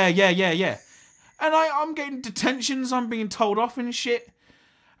 Yeah. And I'm getting detentions, I'm being told off and shit.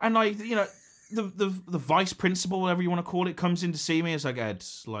 And like, you know, the vice principal, whatever you want to call it, comes in to see me. It's like, Ed,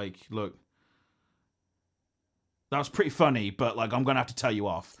 like, look, that was pretty funny, but like, I'm gonna have to tell you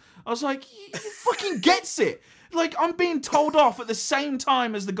off. I was like, he fucking gets it. Like, I'm being told off at the same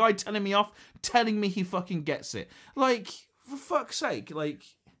time as the guy telling me off, telling me he fucking gets it. Like, for fuck's sake, like,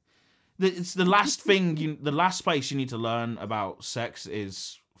 it's the last thing, the last place you need to learn about sex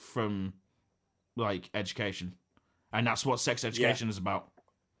is from, like, education. And that's what sex education is about.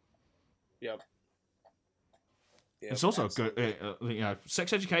 Yep. It's also good, you know,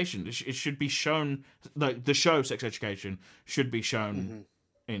 sex education. It should be shown, like the show Sex Education should be shown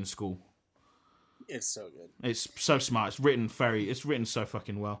in school. It's so good. It's so smart. It's written so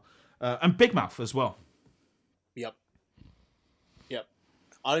fucking well, and Big Mouth as well. Yep.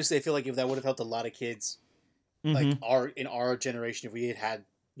 Honestly, I feel like if that would have helped a lot of kids, like in our generation, if we had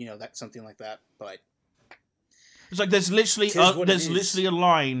you know that something like that, but it's like there's literally a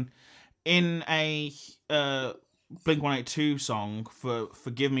line in a Blink-182 song for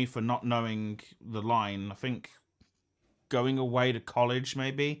Forgive Me for Not Knowing the line. I think Going Away to College,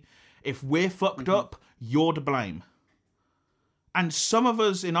 maybe. If we're fucked up, you're to blame. And some of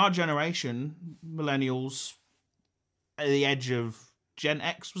us in our generation, millennials, at the edge of Gen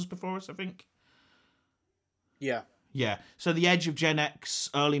X was before us, I think. Yeah. So the edge of Gen X,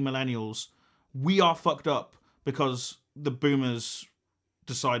 early millennials, we are fucked up because the boomers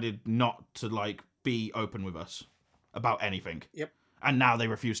decided not to like be open with us about anything. Yep. And now they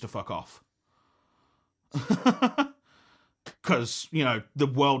refuse to fuck off. Because, you know, the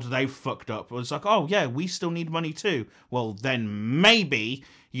world they fucked up was like, oh yeah, we still need money too. Well, then maybe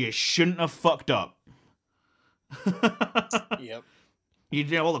you shouldn't have fucked up. Yep. You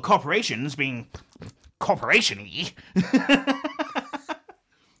know, all the corporations being corporation-y.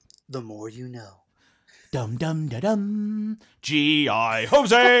 The more you know. Dum dum da dum. G.I.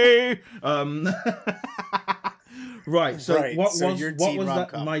 Jose. Right. So right, what so was your what teen was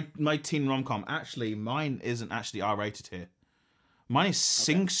rom-com. that? My teen rom-com. Actually, mine isn't actually R-rated here. Mine is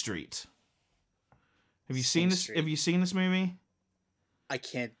Sing Street. Have you seen this? Street. Have you seen this movie? I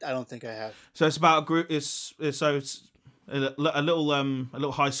don't think I have. So it's about a group. It's a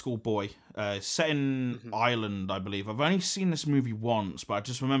little high school boy set in Ireland, I believe. I've only seen this movie once, but I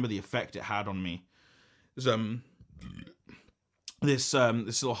just remember the effect it had on me. This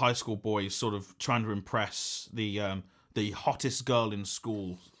little high school boy is sort of trying to impress the hottest girl in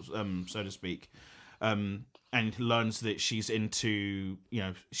school, so to speak, and learns that she's into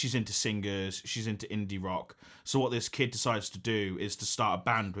singers, she's into indie rock. So what this kid decides to do is to start a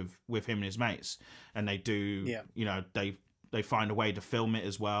band with him and his mates, and they do, you know, they find a way to film it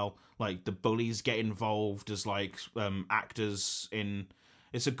as well. Like the bullies get involved as like actors in.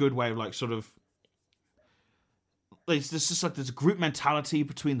 It's a good way of like sort of. There's a group mentality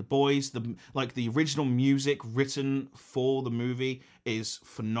between the boys. The original music written for the movie is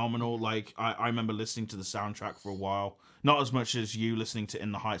phenomenal. Like I remember listening to the soundtrack for a while. Not as much as you listening to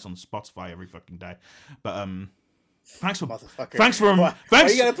In the Heights on Spotify every fucking day, but Thanks for Motherfucker. thanks for Why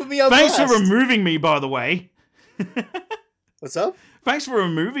thanks, you gotta put me on thanks for blast? removing me, by the way. What's up? Thanks for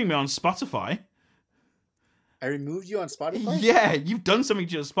removing me on Spotify. I removed you on Spotify? Yeah, you've done something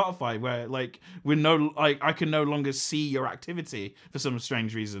to your Spotify where I can no longer see your activity for some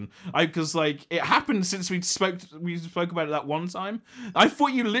strange reason. Because it happened since we spoke about it that one time. I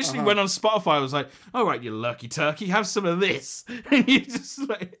thought you literally went on Spotify. I was like, all right, you lucky turkey, have some of this, and you just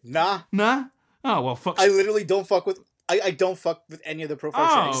Nah. Oh well, fuck. I literally don't fuck with. I don't fuck with any of the profile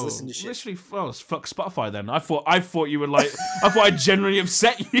shit. I just listen to shit. Literally, fuck Spotify then. I thought you were like, I thought I generally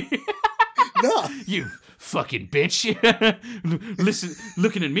upset you. Nah. You fucking bitch.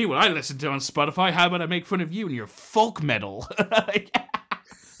 Looking at me when I listen to on Spotify. How about I make fun of you and your folk metal? I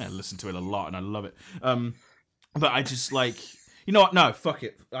listen to it a lot and I love it. But I just you know what? No, fuck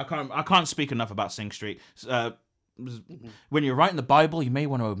it. I can't speak enough about Sing Street. When you're writing the Bible, you may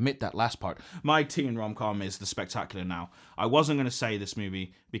want to omit that last part. My teen rom-com is The Spectacular Now. I wasn't going to say this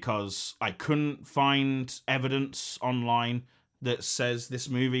movie because I couldn't find evidence online that says this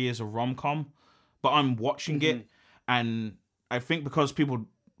movie is a rom-com, but I'm watching it, and I think because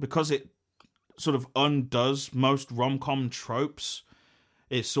it sort of undoes most rom-com tropes,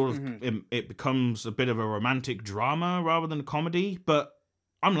 it sort of it becomes a bit of a romantic drama rather than a comedy. But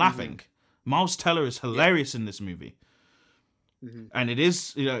I'm laughing. Miles Teller is hilarious in this movie, and it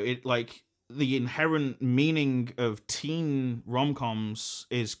is the inherent meaning of teen rom-coms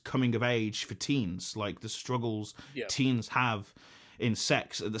is coming of age for teens, like the struggles teens have in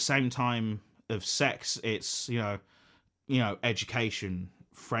sex. At the same time of sex, it's education,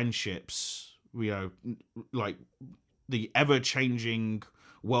 friendships, like the ever-changing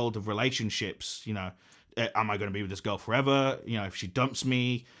world of relationships. Am I going to be with this girl forever? If she dumps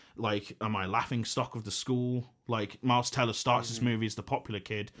me, am I laughing stock of the school? Miles Teller starts this movie as the popular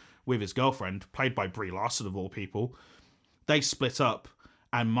kid with his girlfriend, played by Brie Larson of all people. They split up,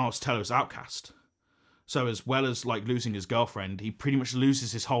 and Miles Teller's outcast. So as well as losing his girlfriend, he pretty much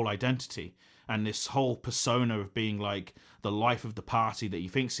loses his whole identity and this whole persona of being the life of the party that he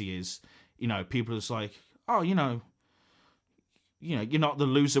thinks he is. People are just oh, you're not the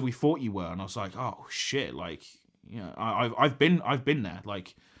loser we thought you were. And I was like, oh shit, I've been there.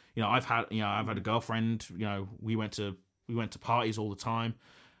 I've had a girlfriend. We went to parties all the time,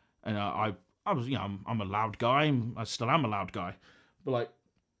 and I was, I'm a loud guy. I still am a loud guy, but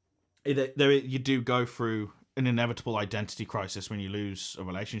you do go through an inevitable identity crisis when you lose a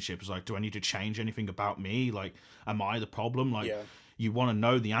relationship. It's do I need to change anything about me? Am I the problem? You want to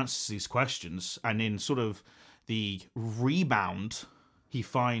know the answers to these questions, and in sort of the rebound, he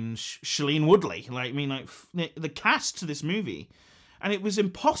finds Shailene Woodley. The cast to this movie. And it was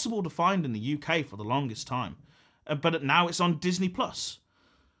impossible to find in the UK for the longest time. But now it's on Disney Plus.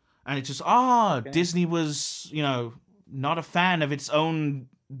 And it's just, Disney was, not a fan of its own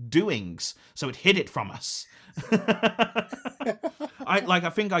doings. So it hid it from us.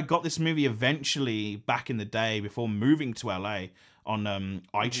 I think I got this movie eventually back in the day before moving to LA on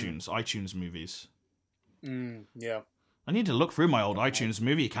iTunes movies. Yeah. I need to look through my old iTunes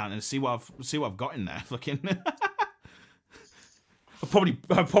movie account and see what I've got in there. Fucking I've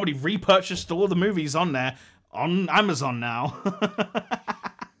probably repurchased all the movies on there on Amazon now. But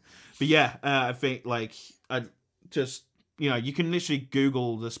yeah, I think I just you can literally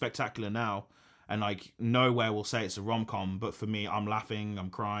Google The Spectacular Now and nowhere will say it's a rom-com, but for me, I'm laughing,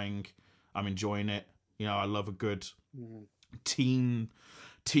 I'm crying, I'm enjoying it. I love a good teen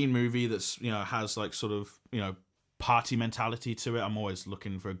movie that's has sort of party mentality to it. I'm always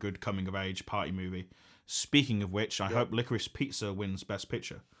looking for a good coming of age party movie. Speaking of which, I hope Licorice Pizza wins Best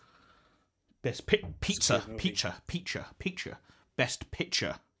Picture. Best Pizza. Best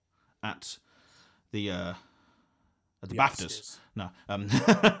Picture at the BAFTAs. No,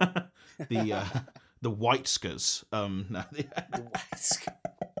 the Whitescars. No, The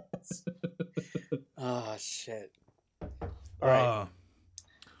Whitescars. Oh shit! All right.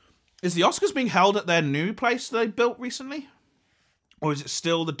 Is the Oscars being held at their new place they built recently, or is it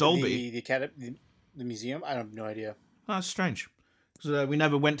still the Dolby? The Academy. The museum? I have no idea. Oh, that's strange. Because we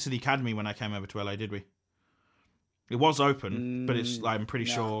never went to the Academy when I came over to LA, did we? It was open, but it's I'm pretty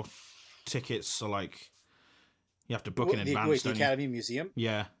sure tickets are you have to book in advance. Wait, the Academy Museum?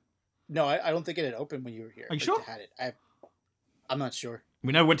 Yeah. No, I don't think it had opened when you were here. Are you sure? Had it. I'm not sure.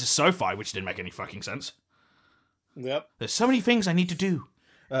 We never went to SoFi, which didn't make any fucking sense. Yep. There's so many things I need to do.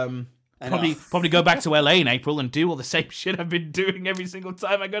 Probably go back to LA in April and do all the same shit I've been doing every single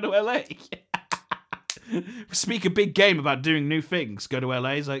time I go to LA. Speak a big game about doing new things. Go to LA.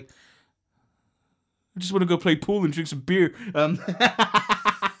 It's I just want to go play pool and drink some beer.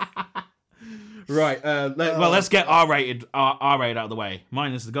 Right. Let's get R-rated out of the way.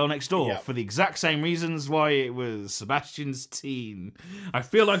 Mine is The Girl Next Door for the exact same reasons why it was Sebastian's teen. I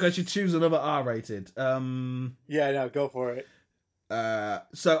feel like I should choose another R-rated. Yeah, no, go for it.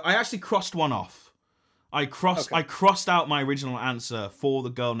 So I actually crossed one off. I crossed out my original answer for The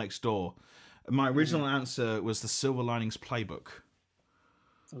Girl Next Door. My original answer was The Silver Linings Playbook.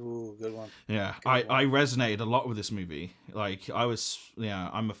 Ooh, good one. Yeah, I resonated a lot with this movie. Like,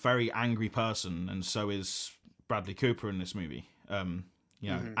 I'm a very angry person, and so is Bradley Cooper in this movie.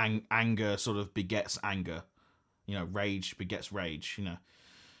 Anger sort of begets anger. Rage begets rage.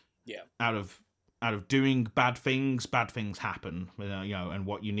 Yeah. Out of doing bad things happen. And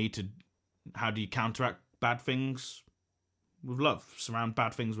what you need to, how do you counteract bad things? With love. Surround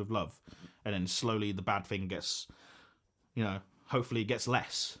bad things with love, and then slowly the bad thing gets, hopefully it gets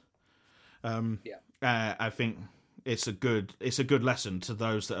less. I think it's a good lesson to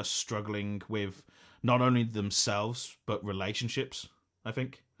those that are struggling with not only themselves but relationships. I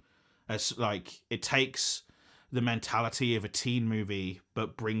think it's like it takes the mentality of a teen movie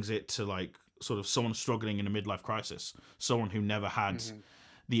but brings it to like sort of someone struggling in a midlife crisis, someone who never had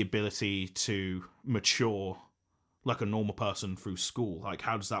the ability to mature like a normal person through school. Like,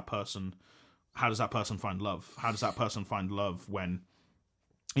 how does that person find love? How does that person find love when,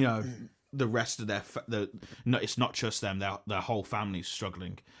 the rest of it's not just them, their whole family's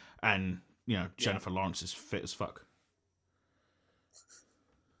struggling, and Jennifer Lawrence is fit as fuck.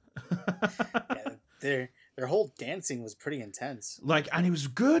 Yeah, their whole dancing was pretty intense. Like, and it was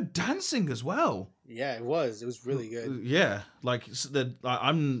good dancing as well. Yeah, it was. It was really good. Yeah, like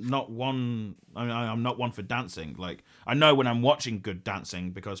I'm not one for dancing. Like, I know when I'm watching good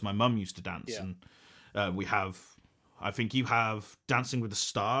dancing because my mum used to dance, and we have. I think you have Dancing with the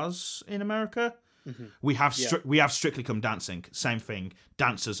Stars in America. Mm-hmm. We have Strictly Come Dancing. Same thing.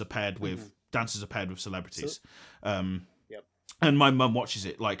 Dancers are paired with celebrities. And my mum watches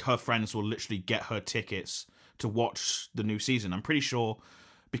it. Like, her friends will literally get her tickets to watch the new season. I'm pretty sure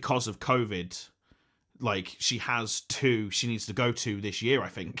because of COVID, like, she has two she needs to go to this year, I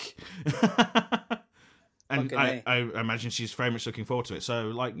think. And I imagine she's very much looking forward to it. So,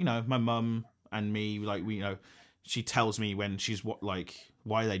 like, my mum and me, like, she tells me when she's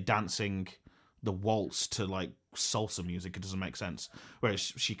why are they dancing the waltz to like salsa music? It doesn't make sense. Whereas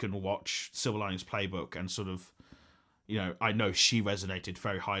she can watch Silver Linings Playbook and sort of, I know she resonated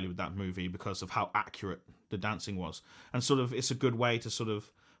very highly with that movie because of how accurate the dancing was. And sort of, it's a good way to sort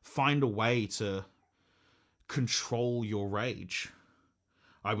of find a way to control your rage.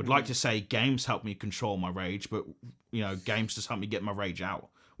 I would like to say games help me control my rage, but games just help me get my rage out,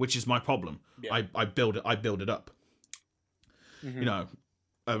 which is my problem. Yeah. I build it up. Mm-hmm.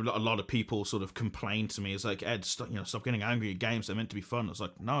 A lot of people sort of complain to me. It's like, Ed, stop getting angry at games. They're meant to be fun. It's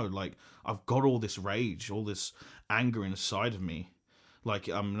like, no, like, I've got all this rage, all this anger inside of me. Like,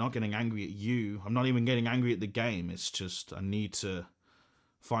 I'm not getting angry at you. I'm not even getting angry at the game. It's just I need to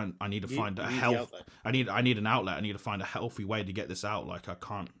find a health. I need an outlet. I need to find a healthy way to get this out. Like, I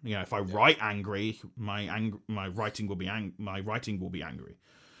can't. If I write angry, my writing will be angry.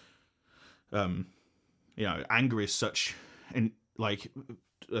 Anger is such, and like,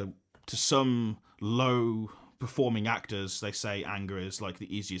 to some low performing actors, they say anger is like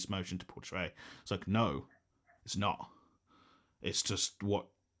the easiest emotion to portray. It's like, no, it's not. It's just what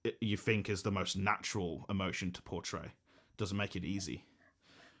you think is the most natural emotion to portray. Doesn't make it easy.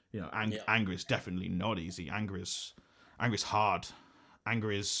 Anger is definitely not easy. Anger is hard.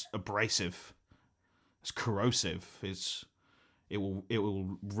 Anger is abrasive. It's corrosive. It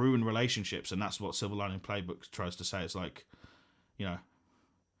will ruin relationships, and that's what Silver Lining Playbook tries to say. It's like,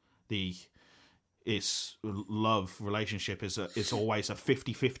 it's love relationship is always a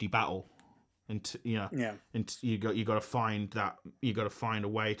 50-50 battle, and and you got to find a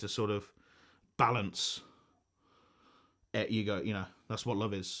way to sort of balance. That's what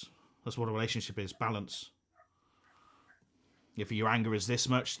love is. That's what a relationship is. Balance. If your anger is this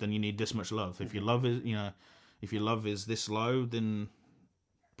much, then you need this much love. If your love is, if your love is this low, then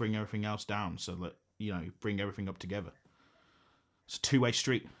bring everything else down so that, bring everything up together. It's a two-way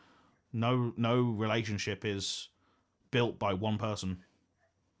street. No relationship is built by one person.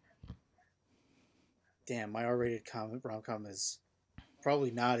 Damn, my R-rated rom-com is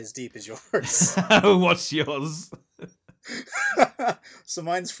probably not as deep as yours. What's yours? So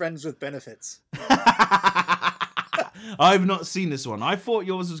mine's Friends with Benefits. I've not seen this one. I thought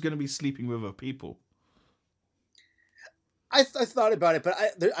yours was going to be Sleeping with Other People. I thought about it, but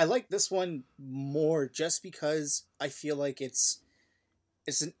I like this one more just because I feel like it's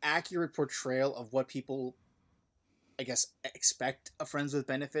an accurate portrayal of what people I guess, expect a Friends with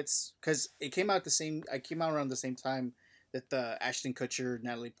Benefits, because it came out around the same time that the Ashton Kutcher,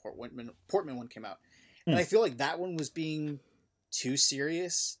 Natalie Portman one came out. And I feel like that one was being too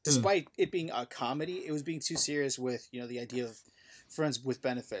serious. Despite it being a comedy, it was being too serious with, the idea of Friends with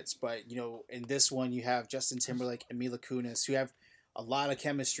Benefits. But, in this one, you have Justin Timberlake and Mila Kunis, who have a lot of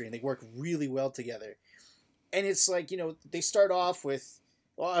chemistry, and they work really well together. And it's like, they start off with,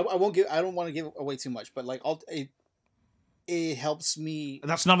 well, I don't want to give away too much, but like, it helps me.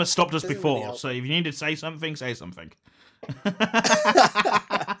 That's never stopped us before. Really, so if you need to say something, say something.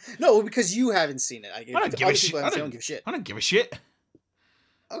 No, because you haven't seen it. I don't give a shit. I don't give a shit. I don't give a shit.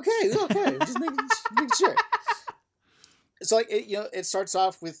 Okay. Just making sure. It's like it starts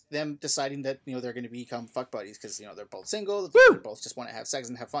off with them deciding that they're going to become fuck buddies because they're both single. They both just want to have sex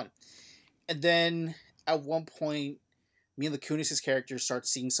and have fun. And then at one point, Mila Kunis' character starts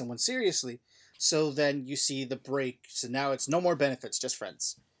seeing someone seriously. So then you see the break. So now it's no more benefits, just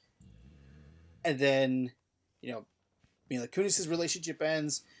friends. And then, Mila Kunis' relationship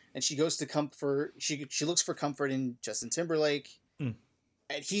ends, and she goes to comfort. She looks for comfort in Justin Timberlake, and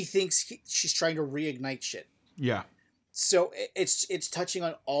he thinks she's trying to reignite shit. Yeah. So it's touching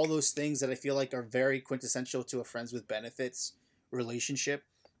on all those things that I feel like are very quintessential to a Friends with Benefits relationship,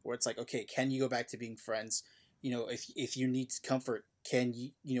 where it's like, okay, can you go back to being friends? If you need comfort, can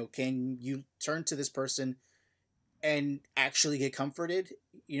you turn to this person and actually get comforted,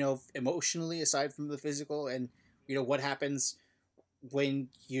 emotionally, aside from the physical? And, what happens when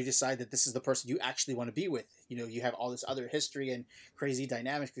you decide that this is the person you actually want to be with? You have all this other history and crazy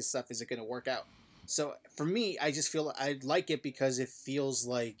dynamics and stuff. Is it going to work out? So for me, I just feel I like it because it feels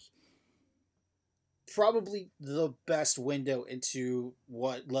like probably the best window into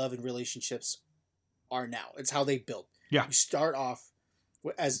what love and relationships are now. It's how they build. Yeah. You start off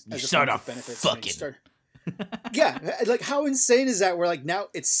as you start off benefits. fucking. Yeah. Like, how insane is that? Where like now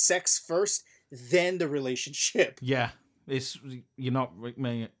it's sex first, then the relationship. Yeah. You're not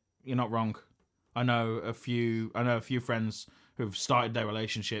wrong. I know a few friends who've started their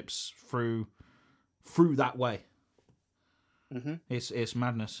relationships through that way. Mm-hmm. It's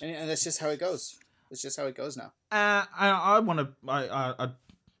madness. And that's just how it goes. It's just how it goes now. I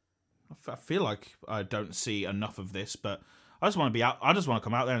feel like I don't see enough of this, but I just want to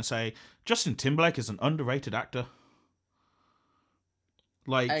come out there and say Justin Timberlake is an underrated actor.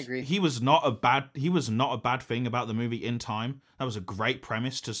 Like, I agree. He was not a bad thing about the movie In Time. That was a great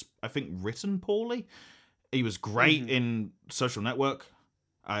premise, just I think written poorly. He was great in Social Network.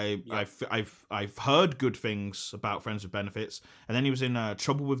 I've heard good things about Friends with Benefits, and then he was in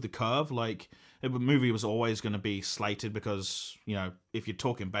Trouble with the Curve. Like, the movie was always going to be slated because if you're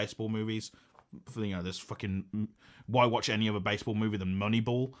talking baseball movies, there's fucking why watch any other baseball movie than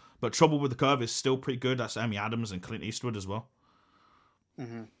Moneyball? But Trouble with the Curve is still pretty good. That's Amy Adams and Clint Eastwood as well.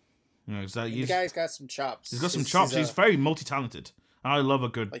 Mm-hmm. The guy's got some chops. He's got some chops. He's very multi-talented. I love a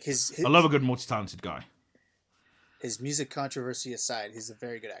good multi-talented guy. His music controversy aside, he's a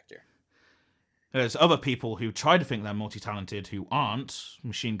very good actor. There's other people who try to think they're multi-talented who aren't.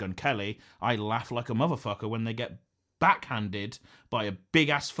 Machine Gun Kelly. I laugh like a motherfucker when they get backhanded by a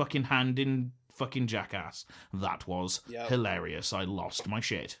big-ass fucking hand in fucking Jackass. That was hilarious. I lost my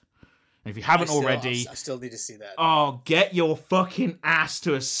shit. And if you haven't already... I still need to see that. Oh, get your fucking ass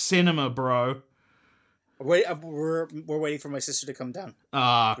to a cinema, bro. Wait, we're waiting for my sister to come down.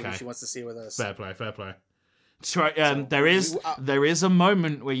 Ah, okay. She wants to see it with us. Fair play. That's right. There is a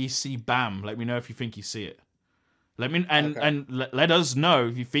moment where you see Bam. Let me know if you think you see it. Let us know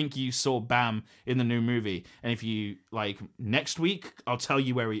if you think you saw Bam in the new movie. And if you like next week, I'll tell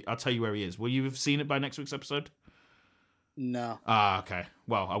you where he is. Will you have seen it by next week's episode? No. Ah, okay.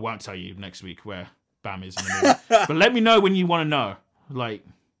 Well, I won't tell you next week where Bam is in the movie. But let me know when you want to know. Like,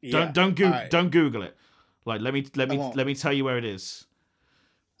 don't Google it. Like, let me tell you where it is.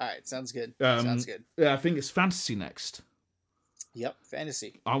 All right, sounds good. Sounds good. Yeah, I think it's fantasy next. Yep,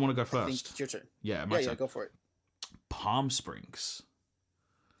 fantasy. I want to go first. I think it's your turn. Yeah, yeah, go for it. Palm Springs.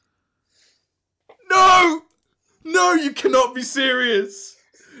 No, you cannot be serious.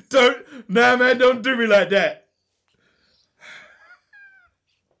 Man, don't do me like that.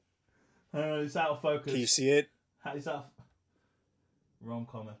 It's out of focus. Can you see it? It's out of...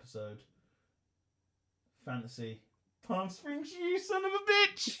 Rom-com episode. Fantasy. Palm Springs, you son of a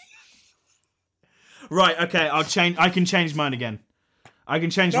bitch. Right, okay, I can change mine again. Mine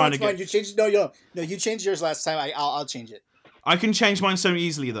again. Fine. You changed. No, you changed yours last time. I'll change it. I can change mine so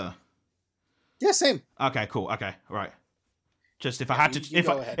easily though. Yeah, same. Okay, cool. Okay, right. Just if I had to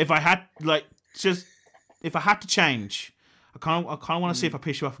if I had to change, I kind of want to see if I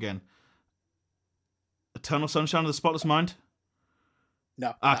piss you off again. Eternal Sunshine of the Spotless Mind?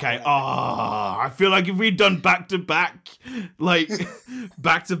 No. Okay. No. I feel like if we'd done back to back,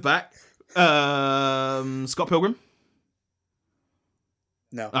 Scott Pilgrim.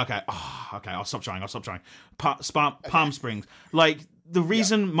 No. Okay. Okay. I'll stop trying. Palm Springs. Like, the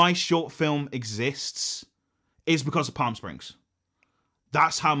reason my short film exists is because of Palm Springs.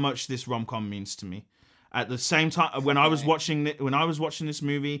 That's how much this rom-com means to me. At the same time, when I was watching this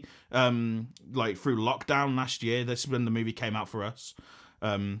movie, like through lockdown last year, that's when the movie came out for us.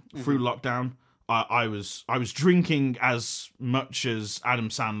 Through lockdown, I was drinking as much as Adam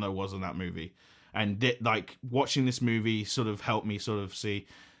Sandler was in that movie, and like watching this movie sort of helped me sort of see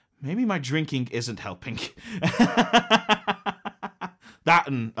maybe my drinking isn't helping. That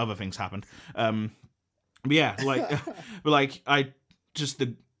and other things happened. But yeah,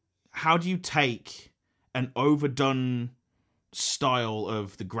 how do you take an overdone style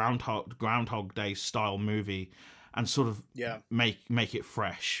of the Groundhog Day style movie and sort of make it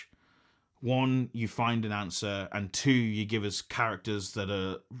fresh? One, you find an answer, and two, you give us characters that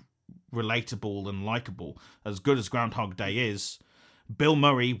are relatable and likable. As good as Groundhog Day is, Bill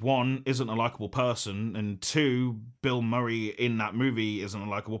Murray, one, isn't a likable person, and two, Bill Murray in that movie isn't a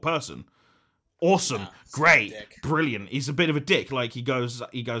likable person. Awesome, great, brilliant. He's a bit of a dick. Like, he goes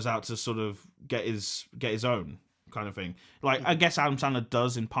out to sort of get his own kind of thing. Like, I guess Adam Sandler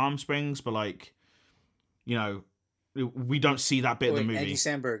does in Palm Springs, but like, you know, we don't see that bit of the movie. Andy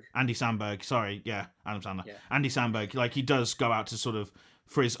Samberg. Sorry, yeah, Adam Sandler. Yeah. Andy Samberg. Like, he does go out to sort of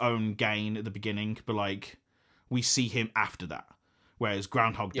for his own gain at the beginning, but like, we see him after that. Whereas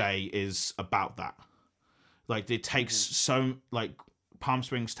Groundhog Day is about that. Like, it takes Palm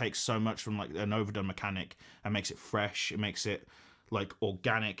Springs takes so much from like an overdone mechanic and makes it fresh. It makes it like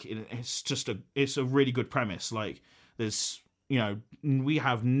organic. It's a really good premise. Like, there's, you know, we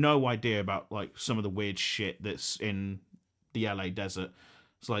have no idea about like some of the weird shit that's in the LA desert.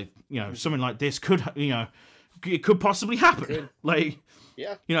 It's like, you know, something like this could, you know, it could possibly happen. Like,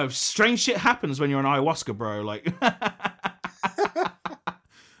 you know, strange shit happens when you're on ayahuasca, bro. Like,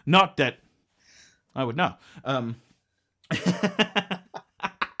 not that I would know.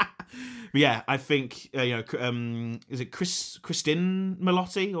 But yeah, I think you know, is it Christine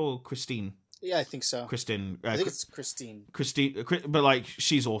Milotti or Christine? Yeah, I think so. Christine. I think it's Christine. But like,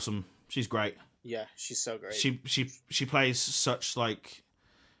 she's awesome. She's great. Yeah, she's so great. She plays such like,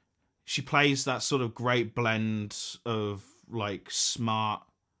 she plays that sort of great blend of like smart,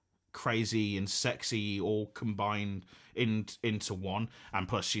 crazy, and sexy all combined into one. And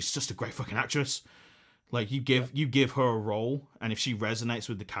plus, she's just a great fucking actress. Like, you give her a role, and if she resonates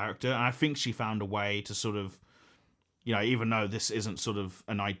with the character, and I think she found a way to sort of, you know, even though this isn't sort of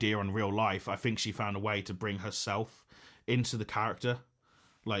an idea on real life, I think she found a way to bring herself into the character.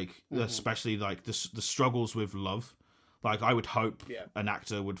 Like, especially like the struggles with love. Like, I would hope an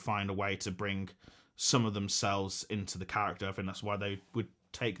actor would find a way to bring some of themselves into the character. I think that's why they would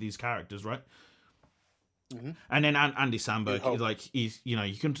take these characters, right? And then Andy Samberg, like, he's, you know,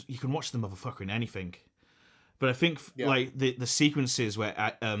 you can watch the motherfucker in anything. But I think like the sequences where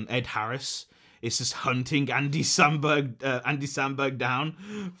Ed Harris is just hunting Andy Samberg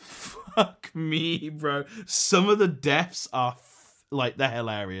down, fuck me, bro. Some of the deaths are like, they're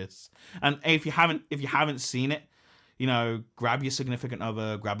hilarious. And if you haven't seen it, you know, grab your significant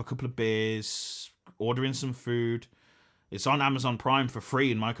other, grab a couple of beers, order in some food. It's on Amazon Prime for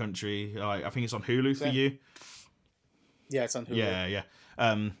free in my country. I think it's on Hulu for you. Yeah, it's on Hulu. Yeah.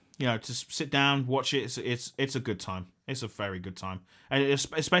 You know, just sit down, watch it. It's a good time. It's a very good time, and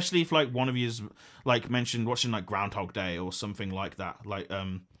especially if like one of you's like mentioned watching like Groundhog Day or something like that. Like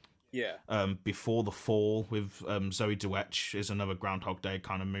Before the Fall with Zoe Deutch is another Groundhog Day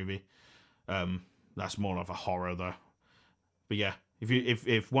kind of movie. That's more of a horror though. But yeah,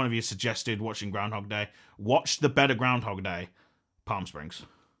 if one of you suggested watching Groundhog Day, watch the better Groundhog Day, Palm Springs.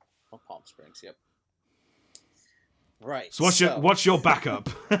 Oh, Palm Springs, yep. Right. So what's your backup?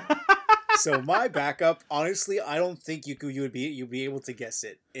 So my backup, honestly, I don't think you'd be able to guess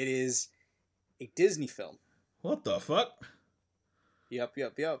it. It is a Disney film. What the fuck? Yep.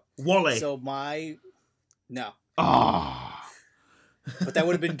 Wall-E. So no. Ah. Oh. But that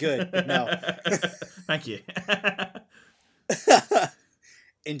would have been good. But no. Thank you.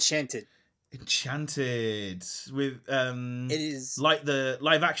 Enchanted with it is like the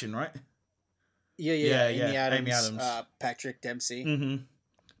live action, right? Yeah. Amy Adams. Patrick Dempsey. Mm-hmm.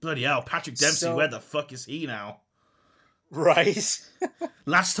 Bloody hell, Patrick Dempsey, where the fuck is he now? Right.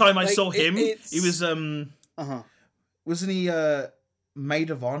 Last time I saw him, he was wasn't he Maid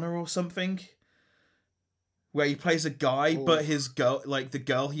of Honor or something? where he plays a guy, but his girl, like the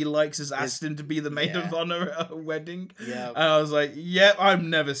girl he likes, has asked him to be the maid of honor at a wedding. Yeah. And I was like, yeah, I'm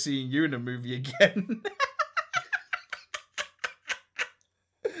never seeing you in a movie again.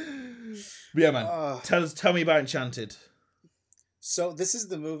 But yeah, man. Tell me about Enchanted. So this is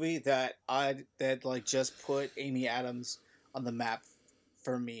the movie that just put Amy Adams on the map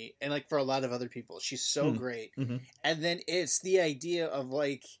for me, and like for a lot of other people. She's so great. Mm-hmm. And then it's the idea of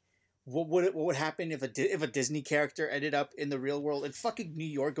like what would happen if a Disney character ended up in the real world in fucking New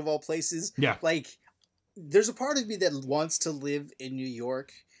York of all places. Yeah. Like there's a part of me that wants to live in New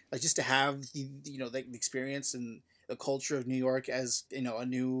York, like just to have the experience and the culture of New York as, a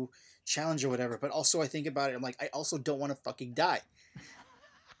new challenge or whatever. But also I think about it, I'm like, I also don't want to fucking die.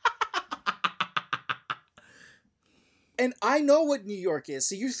 And I know what New York is.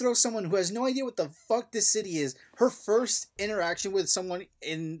 So you throw someone who has no idea what the fuck this city is. Her first interaction with someone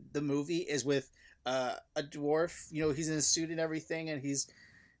in the movie is with a dwarf. He's in a suit and everything, and he's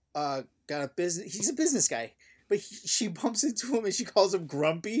got a business. He's a business guy, but she bumps into him and she calls him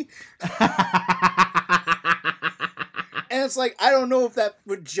Grumpy. And it's like, I don't know if that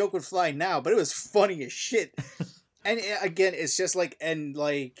joke would fly now, but it was funny as shit. And again, it's just like, and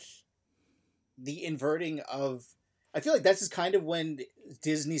like the inverting of. I feel like that's kind of when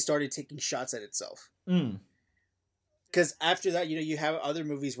Disney started taking shots at itself. Because after that, you have other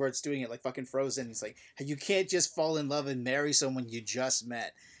movies where it's doing it, like fucking Frozen. It's like, you can't just fall in love and marry someone you just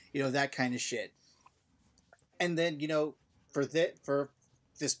met. That kind of shit. And then, for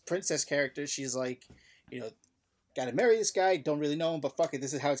this princess character, she's like, gotta marry this guy, don't really know him, but fuck it,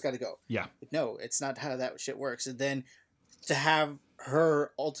 this is how it's gotta go. Yeah. But no, it's not how that shit works. And then to have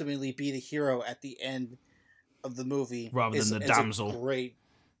her ultimately be the hero at the end of the movie rather than the damsel. Great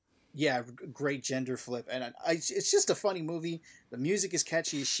gender flip. And it's just a funny movie. The music is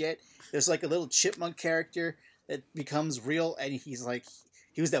catchy as shit. There's like a little chipmunk character that becomes real, and he's like,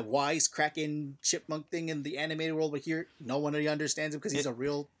 he was that wise cracking chipmunk thing in the animated world, but here no one really understands him because he's a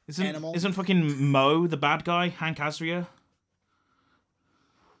real animal. Isn't fucking Mo the bad guy? Hank Azaria?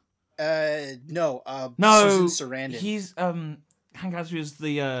 No, no, Susan Sarandon. He's Hank Azaria's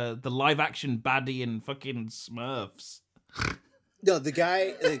the live action baddie in fucking Smurfs. No, the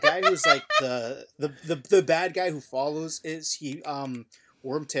guy who's like the bad guy who follows is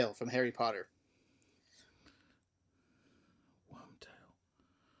Wormtail from Harry Potter.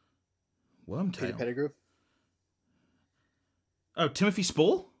 Wormtail. Peter Pettigrew. Oh, Timothy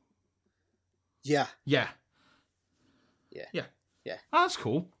Spall? Yeah. Yeah. Yeah. Oh, that's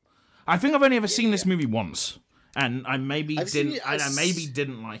cool. I think I've only ever seen this movie once. And I maybe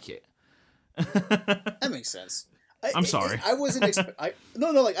didn't like it. That makes sense. I'm sorry. I wasn't.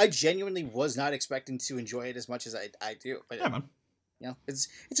 Like I genuinely was not expecting to enjoy it as much as I do. But yeah, man. It's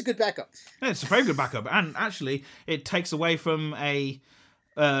a good backup. Yeah, it's a very good backup, and actually, it takes away from a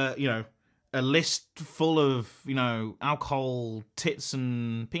list full of alcohol, tits,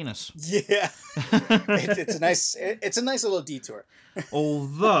 and penis. Yeah, it's a nice little detour.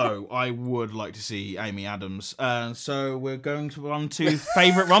 Although I would like to see Amy Adams, so we're going on to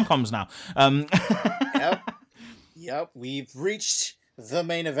favorite rom-coms now. Yep, we've reached the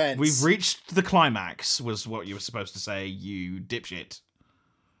main event. We've reached the climax. Was what you were supposed to say, you dipshit.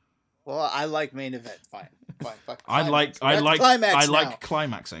 Well, I like main event. Fine. I like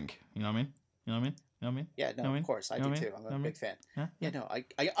climaxing. You know what I mean? Yeah, no, of course I do too. I'm a big fan. Yeah, no, I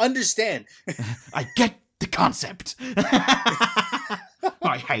understand. I get the concept.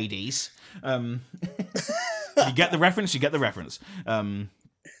 Like Hades. You get the reference.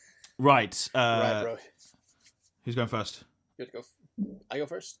 Right. Right, bro. Who's going first? You have to go. I go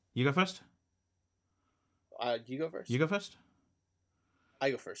first. You go first. You go first. You go first.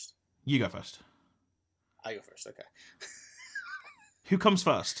 I go first. You go first. I go first. Okay. Who comes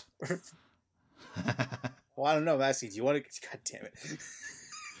first? Well, I don't know, Massey. Do you want to? God damn it.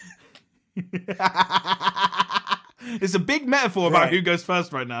 It's a big metaphor about who goes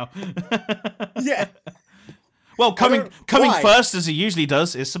first right now. Yeah. Well, coming first, as he usually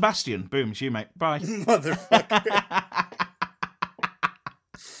does, is Sebastian. Boom, it's you, mate. Bye. Motherfucker.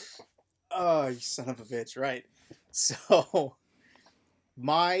 Oh, you son of a bitch. Right. So,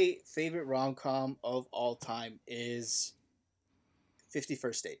 my favorite rom-com of all time is 50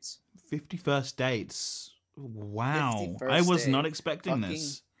 First Dates. 50 First Dates. Wow. I was not expecting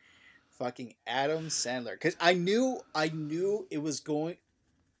this. Fucking Adam Sandler. Because I knew it was going...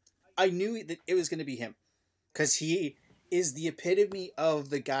 I knew that it was going to be him. Because he is the epitome of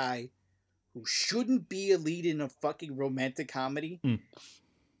the guy who shouldn't be a lead in a fucking romantic comedy.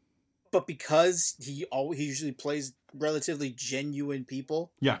 But because he usually plays relatively genuine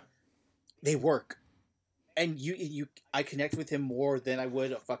people, yeah, they work. and I connect with him more than I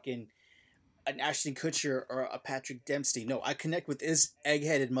would an Ashton Kutcher or a Patrick Dempsey. No, I connect with this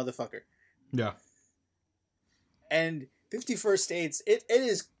egg-headed motherfucker. Yeah. And 50 First Dates, it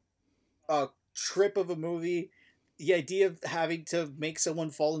is a trip of a movie. The idea of having to make someone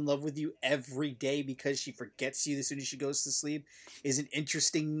fall in love with you every day because she forgets you as soon as she goes to sleep is an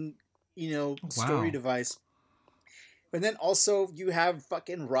interesting, story device. But then also you have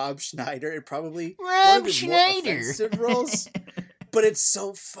fucking Rob Schneider and probably one of his more offensive roles. But it's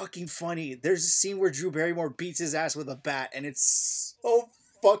so fucking funny. There's a scene where Drew Barrymore beats his ass with a bat, and it's so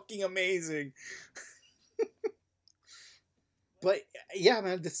fucking amazing. But yeah,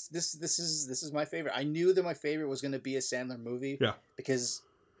 man, this is my favorite. I knew that my favorite was gonna be a Sandler movie. Yeah. Because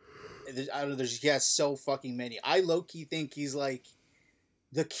he has so fucking many. I low key think he's like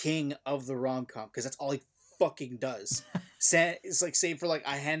the king of the rom com because that's all he fucking does. It's like, save for like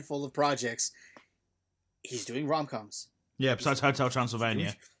a handful of projects, he's doing rom coms. Yeah, besides Hotel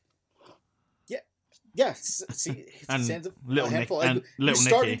Transylvania. Yeah. See, and Little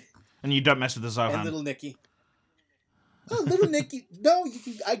Nicky. And you don't mess with the Zohan. And Little Nicky. Oh, Little Nicky. No,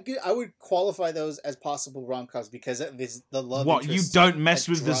 I would qualify those as possible rom-coms because of the love. What, you don't mess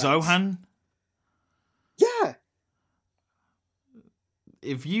with the Zohan? Yeah.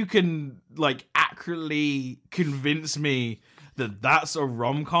 If you can, like, accurately convince me that that's a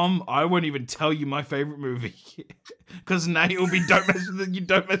rom-com, I won't even tell you my favorite movie. Because now you'll be you don't mess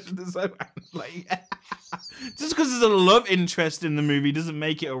with the Zohan. Like, just because there's a love interest in the movie doesn't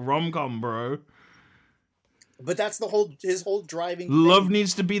make it a rom-com, bro. But that's his whole driving Love thing.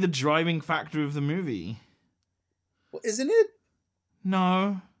 needs to be the driving factor of the movie. Well, isn't it?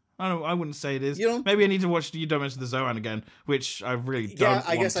 No. I wouldn't say it is. Maybe I need to watch You Don't Mess with the Zohan again, which I really don't want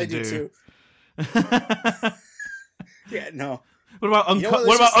to do. Yeah, I guess I do too. Yeah, no. What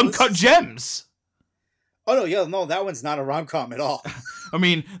about Uncut Gems? Oh no, yeah, no, that one's not a rom-com at all. I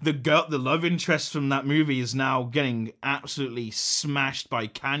mean, the love interest from that movie is now getting absolutely smashed by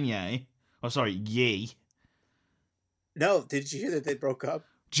Kanye. Oh, sorry, Ye. No, did you hear that they broke up?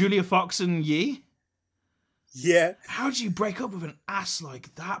 Julia Fox and Ye? Yeah. How'd you break up with an ass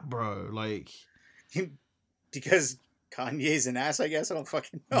like that, bro? Like, because Kanye's an ass, I guess. I don't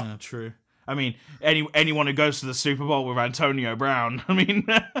fucking know. Yeah, true. I mean, anyone who goes to the Super Bowl with Antonio Brown, I mean,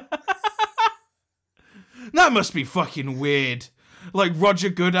 that must be fucking weird. Like Roger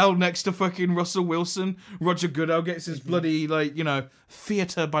Goodell next to fucking Russell Wilson. Roger Goodell gets his bloody,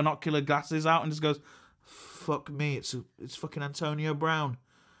 theater binocular glasses out and just goes, fuck me, it's fucking Antonio Brown.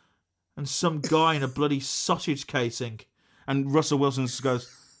 And some guy in a bloody sausage casing. And Russell Wilson just goes,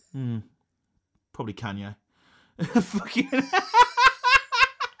 probably Kanye. Fucking...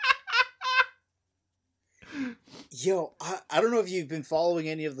 Yo, I don't know if you've been following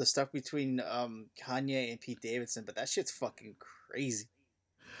any of the stuff between Kanye and Pete Davidson, but that shit's fucking crazy.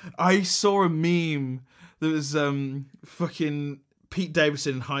 I saw a meme that was fucking Pete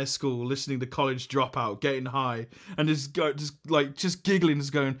Davidson in high school listening to College Dropout, getting high, and just giggling,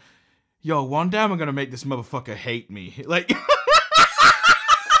 just going, yo, one day I'm gonna make this motherfucker hate me. Like, and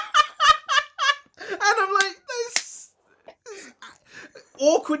I'm like, this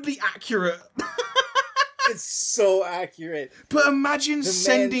awkwardly accurate. It's so accurate. But imagine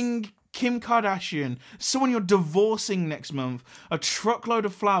sending Kim Kardashian, someone you're divorcing next month, a truckload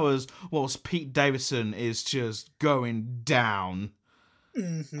of flowers whilst Pete Davidson is just going down.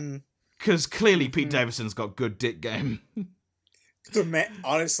 Mm-hmm. Because clearly Pete Davidson's got good dick game. The man,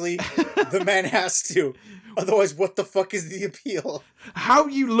 honestly, the man has to. Otherwise, what the fuck is the appeal? How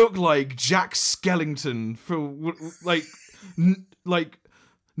you look like Jack Skellington for like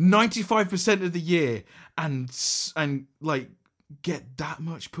 95% of the year and like get that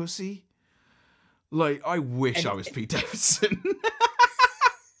much pussy? Like, I wish I was Pete Davidson.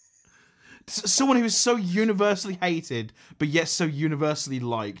 Someone who is so universally hated, but yet so universally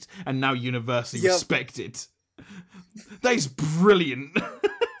liked, and now universally respected. That is brilliant.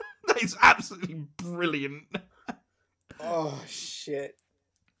 That is absolutely brilliant. Oh shit!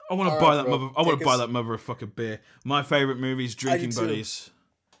 I want to buy that mother. I want to buy that mother a fucking beer. My favorite movie is Drinking Buddies.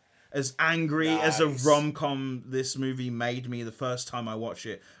 As angry as a rom-com this movie made me the first time I watched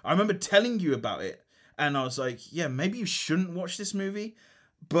it. I remember telling you about it, and I was like, yeah, maybe you shouldn't watch this movie.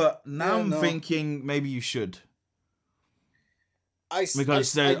 But now I'm thinking maybe you should. I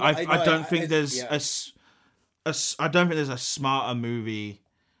don't think there's a smarter movie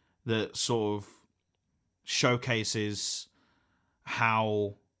that sort of showcases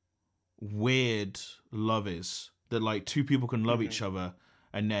how weird love is. That like two people can love each other,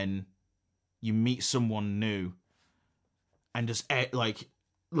 and then you meet someone new, and just it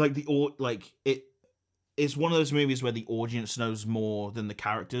it's one of those movies where the audience knows more than the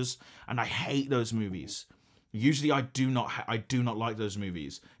characters, and I hate those movies. Usually, I do not like those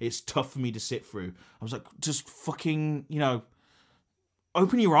movies. It's tough for me to sit through. I was like, just fucking,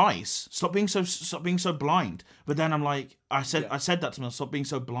 open your eyes. Stop being so blind. But then I'm like, I said that to myself. Stop being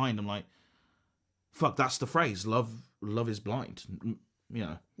so blind. I'm like, fuck, that's the phrase. Love is blind.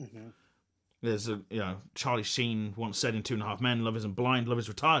 Mm-hmm. There's Charlie Sheen once said in 2.5 Men, love isn't blind, love is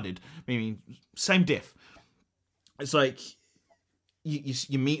retarded. I mean, same diff. It's like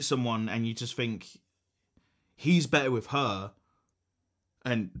you meet someone and you just think he's better with her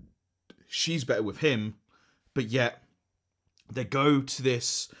and she's better with him, but yet they go to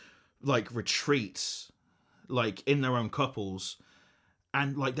this like retreat, like in their own couples,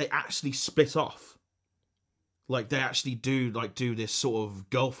 and like they actually split off. Like they actually do this sort of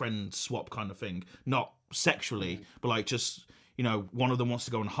girlfriend swap kind of thing, not sexually, but like just one of them wants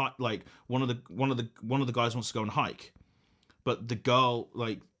to go and hike. Like one of the guys wants to go and hike, but the girl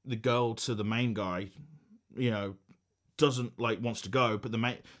to the main guy, doesn't wants to go, but the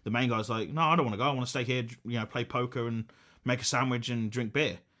main guy's like, no, I don't want to go. I want to stay here, play poker and make a sandwich and drink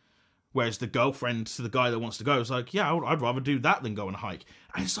beer. Whereas the girlfriend to the guy that wants to go is like, yeah, I'd rather do that than go and hike.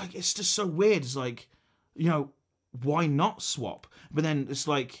 And it's like, it's just so weird. It's like, why not swap? But then it's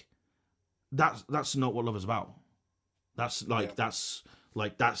like, that's not what love is about. That's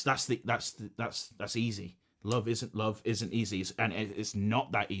easy. Love isn't easy, and it's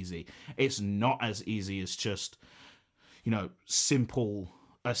not that easy. It's not as easy as just, simple.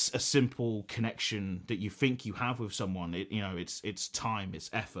 A simple connection that you think you have with someone. It's time, it's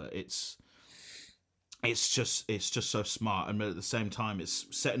effort, it's just so smart, and at the same time, it's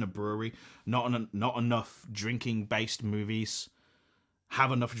set in a brewery. Not enough drinking based movies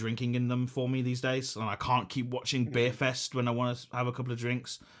have enough drinking in them for me these days, and I can't keep watching Beer Fest when I want to have a couple of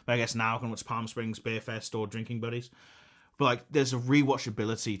drinks. But I guess now I can watch Palm Springs Beer Fest or Drinking Buddies. But like, there's a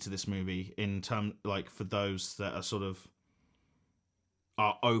rewatchability to this movie in term for those that are sort of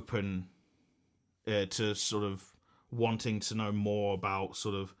are open to sort of wanting to know more about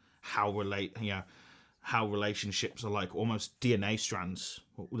sort of how relationships are like almost DNA strands,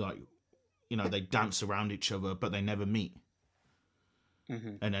 they dance around each other but they never meet.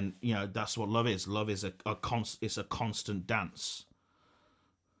 Mm-hmm. And then that's what love is. Love is it's a constant dance,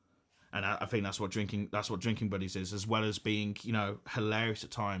 and I think that's what Drinking Buddies is, as well as being hilarious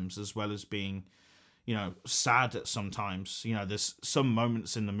at times, as well as being sad at sometimes. There's some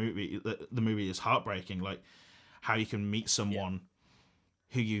moments in the movie that the movie is heartbreaking, like how you can meet someone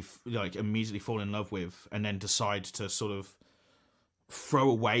who you immediately fall in love with, and then decide to sort of throw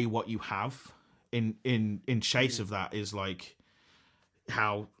away what you have in chase of that. Is like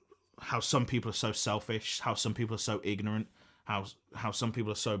how some people are so selfish, how some people are so ignorant, how some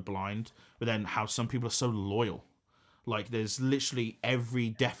people are so blind, but then how some people are so loyal. Like there's literally every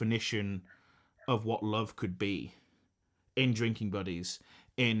definition of what love could be in Drinking Buddies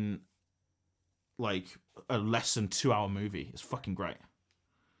in like a less than 2-hour movie. It's fucking great.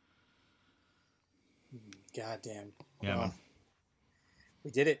 Goddamn. Yeah, man.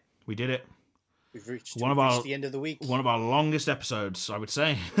 We did it. We've reached the end of the week. One of our longest episodes, I would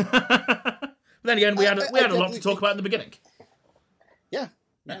say. But then again, we had a lot to talk about in the beginning. Yeah.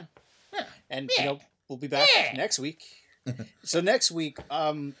 And we'll be back next week. So next week,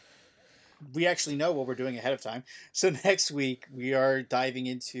 we actually know what we're doing ahead of time. So next week we are diving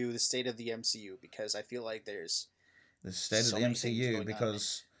into the state of the MCU, because I feel like there's the state of the MCU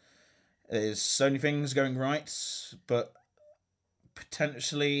because there's so many things going right, but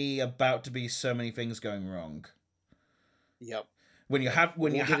potentially about to be so many things going wrong. Yep. We'll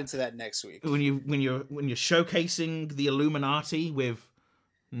get into that next week. When you're showcasing the Illuminati with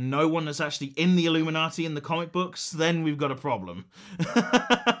no one that's actually in the Illuminati in the comic books, then we've got a problem.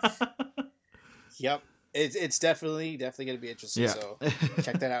 Yep, it's definitely going to be interesting. Yeah. So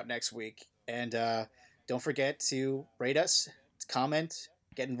check that out next week, and don't forget to rate us, comment,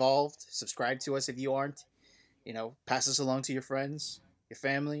 get involved, subscribe to us if you aren't. Pass us along to your friends, your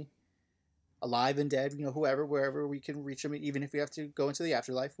family, alive and dead. Whoever, wherever we can reach them. Even if we have to go into the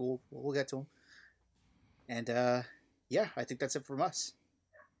afterlife, we'll get to them. And I think that's it from us.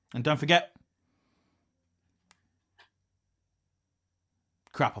 And don't forget,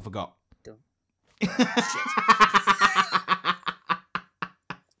 crap, I forgot.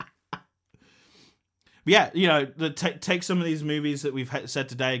 But yeah, take some of these movies that we've said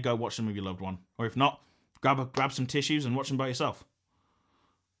today, go watch them with your loved one, or if not, grab some tissues and watch them by yourself.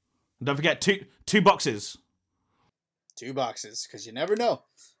 And don't forget two boxes. 2 boxes, because you never know.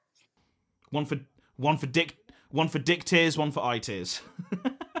 One for dick tears, one for eye tears.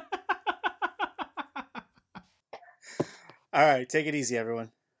 All right, take it easy,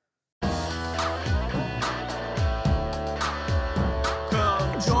 everyone. Come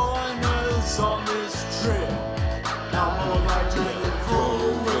join us on this trip. Now we'll like to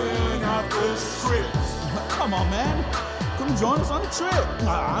throwing out the script. Come on, man. Come join us on the trip.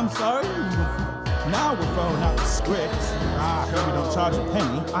 I'm sorry. Now we're throwing out the script. I heard we don't charge a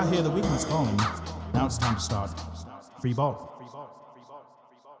penny. I hear the weekend's calling. Now it's time to start. Free ball.